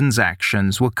Crittenden's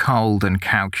actions were cold and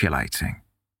calculating,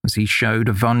 as he showed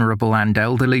a vulnerable and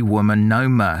elderly woman no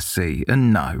mercy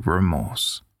and no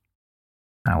remorse.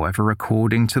 However,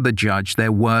 according to the judge,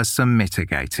 there were some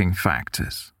mitigating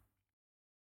factors.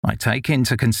 "I take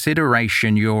into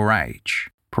consideration your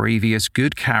age, previous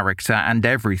good character and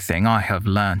everything I have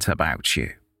learnt about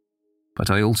you. But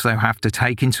I also have to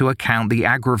take into account the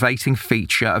aggravating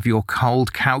feature of your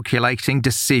cold, calculating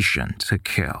decision to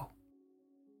kill.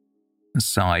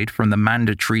 Aside from the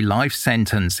mandatory life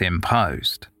sentence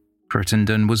imposed,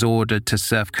 Crittenden was ordered to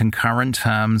serve concurrent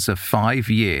terms of 5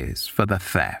 years for the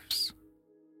thefts.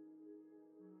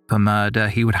 For murder,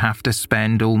 he would have to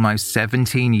spend almost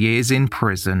 17 years in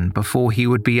prison before he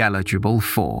would be eligible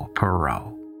for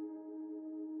parole.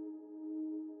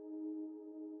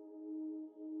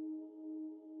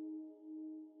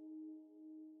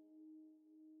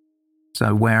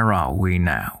 So where are we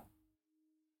now?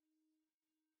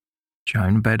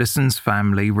 Joan Bedderson's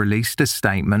family released a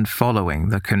statement following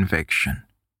the conviction.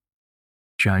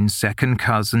 Joan's second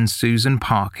cousin, Susan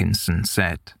Parkinson,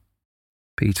 said,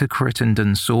 Peter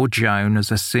Crittenden saw Joan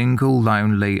as a single,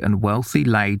 lonely and wealthy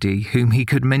lady whom he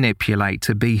could manipulate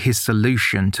to be his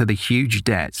solution to the huge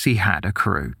debts he had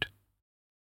accrued.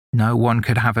 No one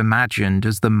could have imagined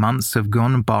as the months have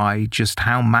gone by just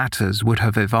how matters would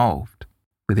have evolved,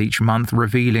 with each month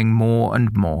revealing more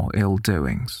and more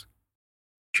ill-doings.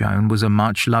 Joan was a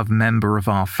much-loved member of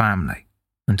our family,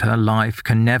 and her life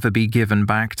can never be given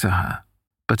back to her.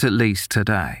 But at least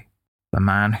today, the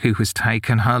man who has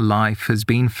taken her life has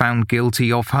been found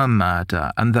guilty of her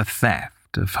murder and the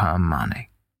theft of her money.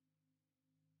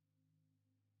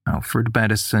 Alfred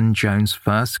Bedderson, Joan's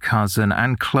first cousin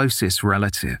and closest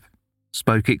relative,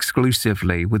 spoke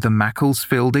exclusively with the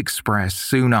Macclesfield Express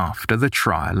soon after the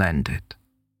trial ended.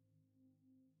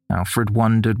 Alfred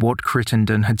wondered what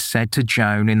Crittenden had said to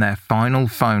Joan in their final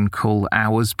phone call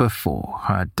hours before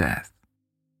her death.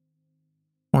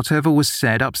 Whatever was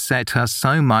said upset her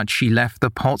so much she left the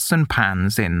pots and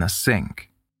pans in the sink.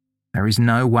 There is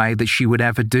no way that she would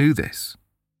ever do this.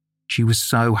 She was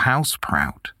so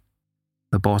house-proud.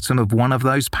 The bottom of one of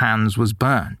those pans was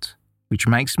burnt, which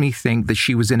makes me think that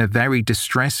she was in a very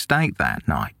distressed state that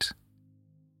night.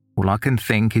 All I can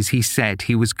think is he said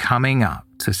he was coming up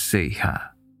to see her.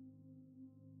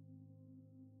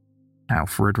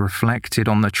 Alfred reflected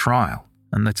on the trial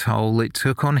and the toll it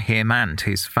took on him and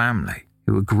his family,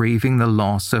 who were grieving the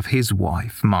loss of his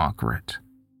wife, Margaret.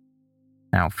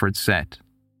 Alfred said,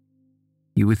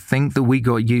 "You would think that we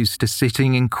got used to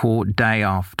sitting in court day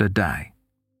after day,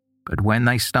 but when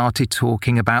they started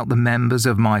talking about the members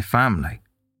of my family,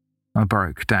 I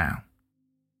broke down.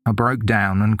 I broke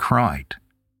down and cried.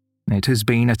 It has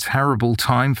been a terrible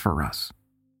time for us.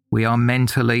 We are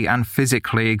mentally and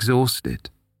physically exhausted.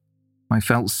 I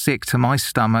felt sick to my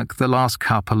stomach the last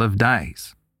couple of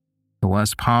days. The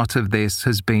worst part of this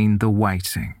has been the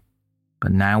waiting,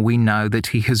 but now we know that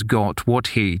he has got what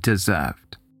he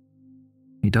deserved.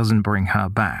 He doesn't bring her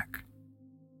back,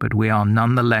 but we are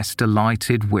nonetheless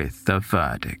delighted with the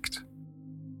verdict."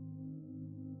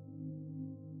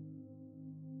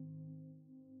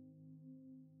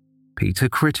 Peter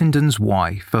Crittenden's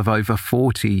wife of over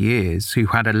 40 years, who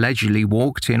had allegedly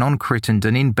walked in on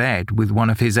Crittenden in bed with one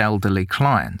of his elderly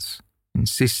clients,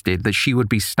 insisted that she would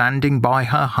be standing by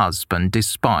her husband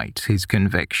despite his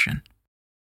conviction.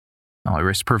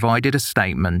 Iris provided a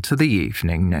statement to the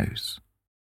Evening News.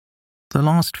 "The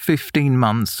last 15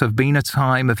 months have been a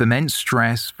time of immense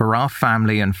stress for our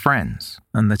family and friends,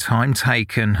 and the time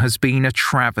taken has been a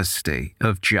travesty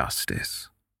of justice."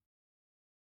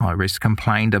 Iris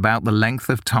complained about the length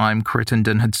of time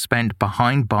Crittenden had spent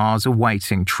behind bars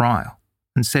awaiting trial,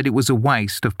 and said it was a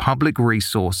waste of public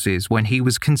resources when he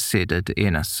was considered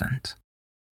innocent.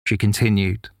 She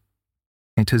continued,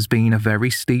 "It has been a very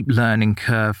steep learning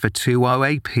curve for two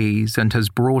OAPs and has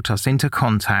brought us into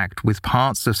contact with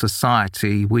parts of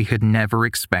society we had never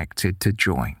expected to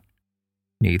join.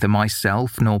 Neither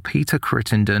myself nor Peter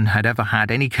Crittenden had ever had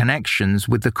any connections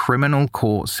with the criminal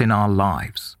courts in our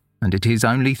lives, and it is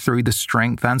only through the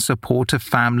strength and support of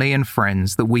family and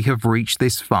friends that we have reached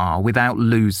this far without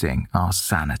losing our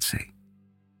sanity."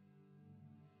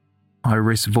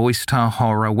 Iris voiced her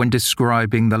horror when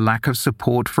describing the lack of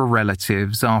support for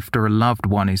relatives after a loved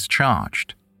one is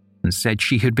charged, and said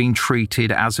she had been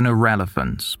treated as an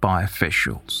irrelevance by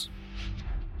officials.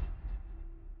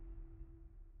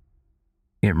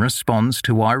 In response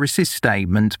to Iris's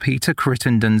statement, Peter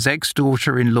Crittenden's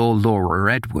ex-daughter-in-law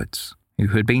Laura Edwards, who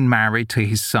had been married to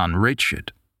his son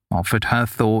Richard, offered her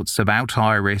thoughts about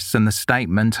Iris and the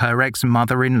statement her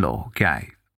ex-mother-in-law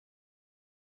gave.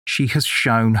 "She has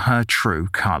shown her true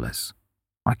colours.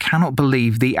 I cannot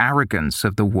believe the arrogance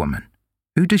of the woman.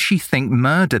 Who does she think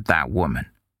murdered that woman?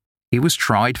 He was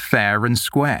tried fair and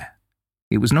square.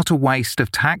 It was not a waste of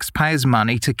taxpayers'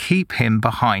 money to keep him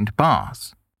behind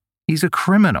bars. He's a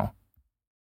criminal."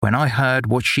 When I heard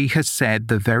what she had said,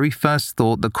 the very first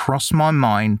thought that crossed my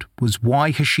mind was,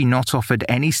 why has she not offered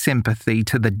any sympathy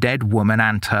to the dead woman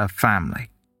and her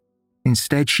family?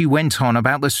 Instead, she went on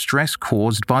about the stress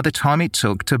caused by the time it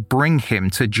took to bring him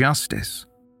to justice.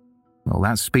 Well,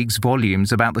 that speaks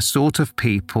volumes about the sort of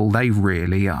people they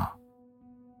really are.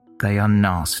 they are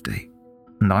nasty,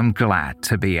 and I'm glad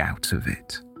to be out of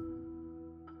it.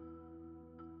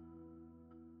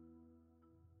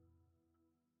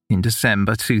 In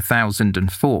December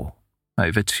 2004,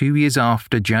 over 2 years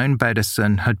after Joan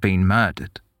Bedison had been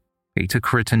murdered, Peter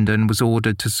Crittenden was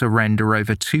ordered to surrender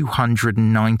over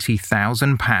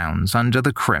 £290,000 under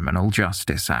the Criminal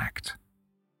Justice Act.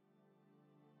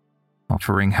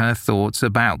 Offering her thoughts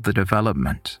about the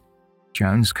development,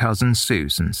 Joan's cousin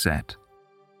Susan said,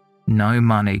 "No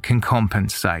money can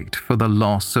compensate for the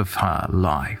loss of her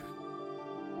life."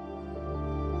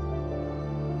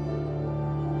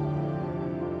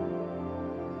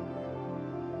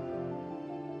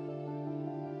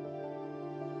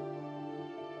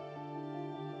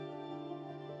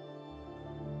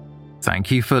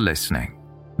 Thank you for listening,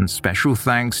 and special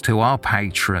thanks to our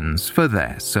patrons for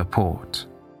their support.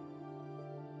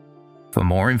 For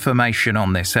more information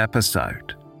on this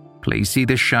episode, please see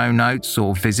the show notes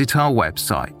or visit our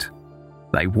website,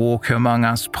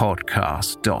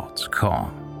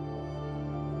 theywalkamonguspodcast.com.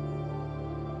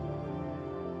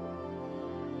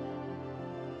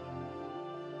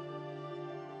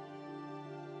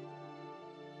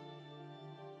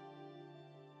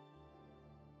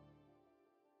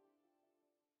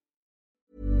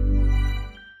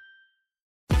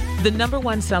 The number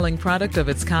one selling product of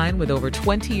its kind with over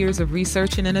 20 years of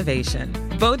research and innovation.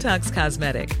 Botox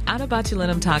Cosmetic, out of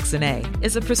botulinum toxin A,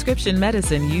 is a prescription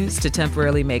medicine used to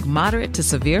temporarily make moderate to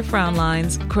severe frown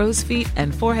lines, crow's feet,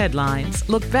 and forehead lines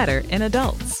look better in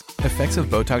adults. Effects of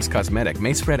Botox Cosmetic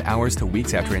may spread hours to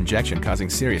weeks after injection,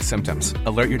 causing serious symptoms.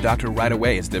 Alert your doctor right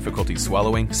away as difficulty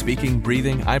swallowing, speaking,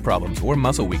 breathing, eye problems, or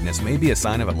muscle weakness may be a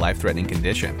sign of a life-threatening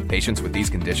condition. Patients with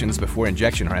these conditions before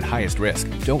injection are at highest risk.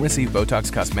 Don't receive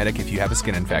Botox Cosmetic if you have a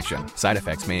skin infection. Side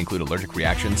effects may include allergic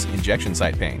reactions, injection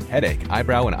site pain, headache,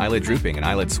 eyebrow and eyelid drooping, and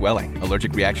eyelid swelling.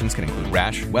 Allergic reactions can include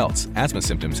rash, welts, asthma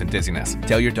symptoms, and dizziness.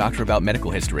 Tell your doctor about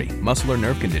medical history, muscle or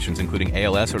nerve conditions including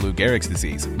ALS or Lou Gehrig's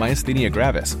disease, myasthenia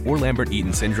gravis, or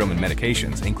Lambert-Eaton syndrome, and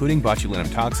medications, including botulinum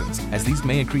toxins, as these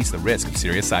may increase the risk of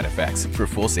serious side effects. For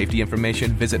full safety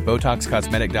information, visit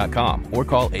BotoxCosmetic.com or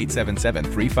call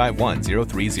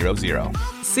 877-351-0300.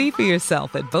 See for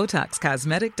yourself at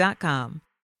BotoxCosmetic.com.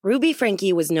 Ruby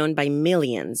Franke was known by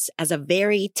millions as a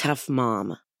very tough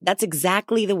mom. That's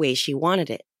exactly the way she wanted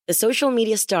it. The social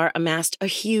media star amassed a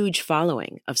huge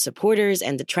following of supporters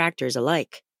and detractors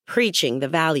alike, preaching the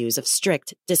values of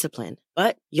strict discipline.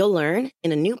 But you'll learn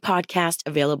in a new podcast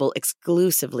available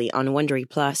exclusively on Wondery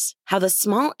Plus how the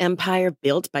small empire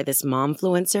built by this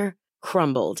momfluencer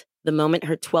crumbled the moment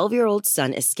her 12-year-old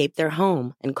son escaped their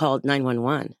home and called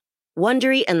 911.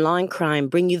 Wondery and Law and Crime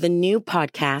bring you the new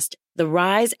podcast, The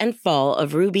Rise and Fall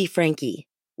of Ruby Franke,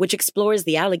 which explores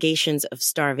the allegations of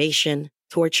starvation,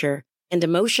 torture, and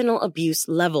emotional abuse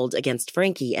leveled against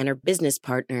Franke and her business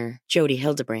partner, Jodi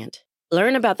Hildebrandt.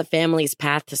 Learn about the family's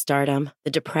path to stardom,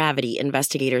 the depravity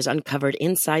investigators uncovered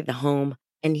inside the home,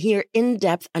 and hear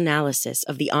in-depth analysis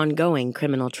of the ongoing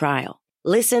criminal trial.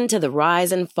 Listen to The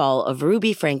Rise and Fall of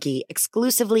Ruby Franke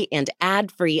exclusively and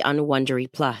ad-free on Wondery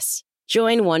Plus.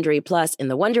 Join Wondery Plus in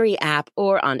the Wondery app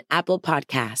or on Apple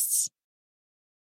Podcasts.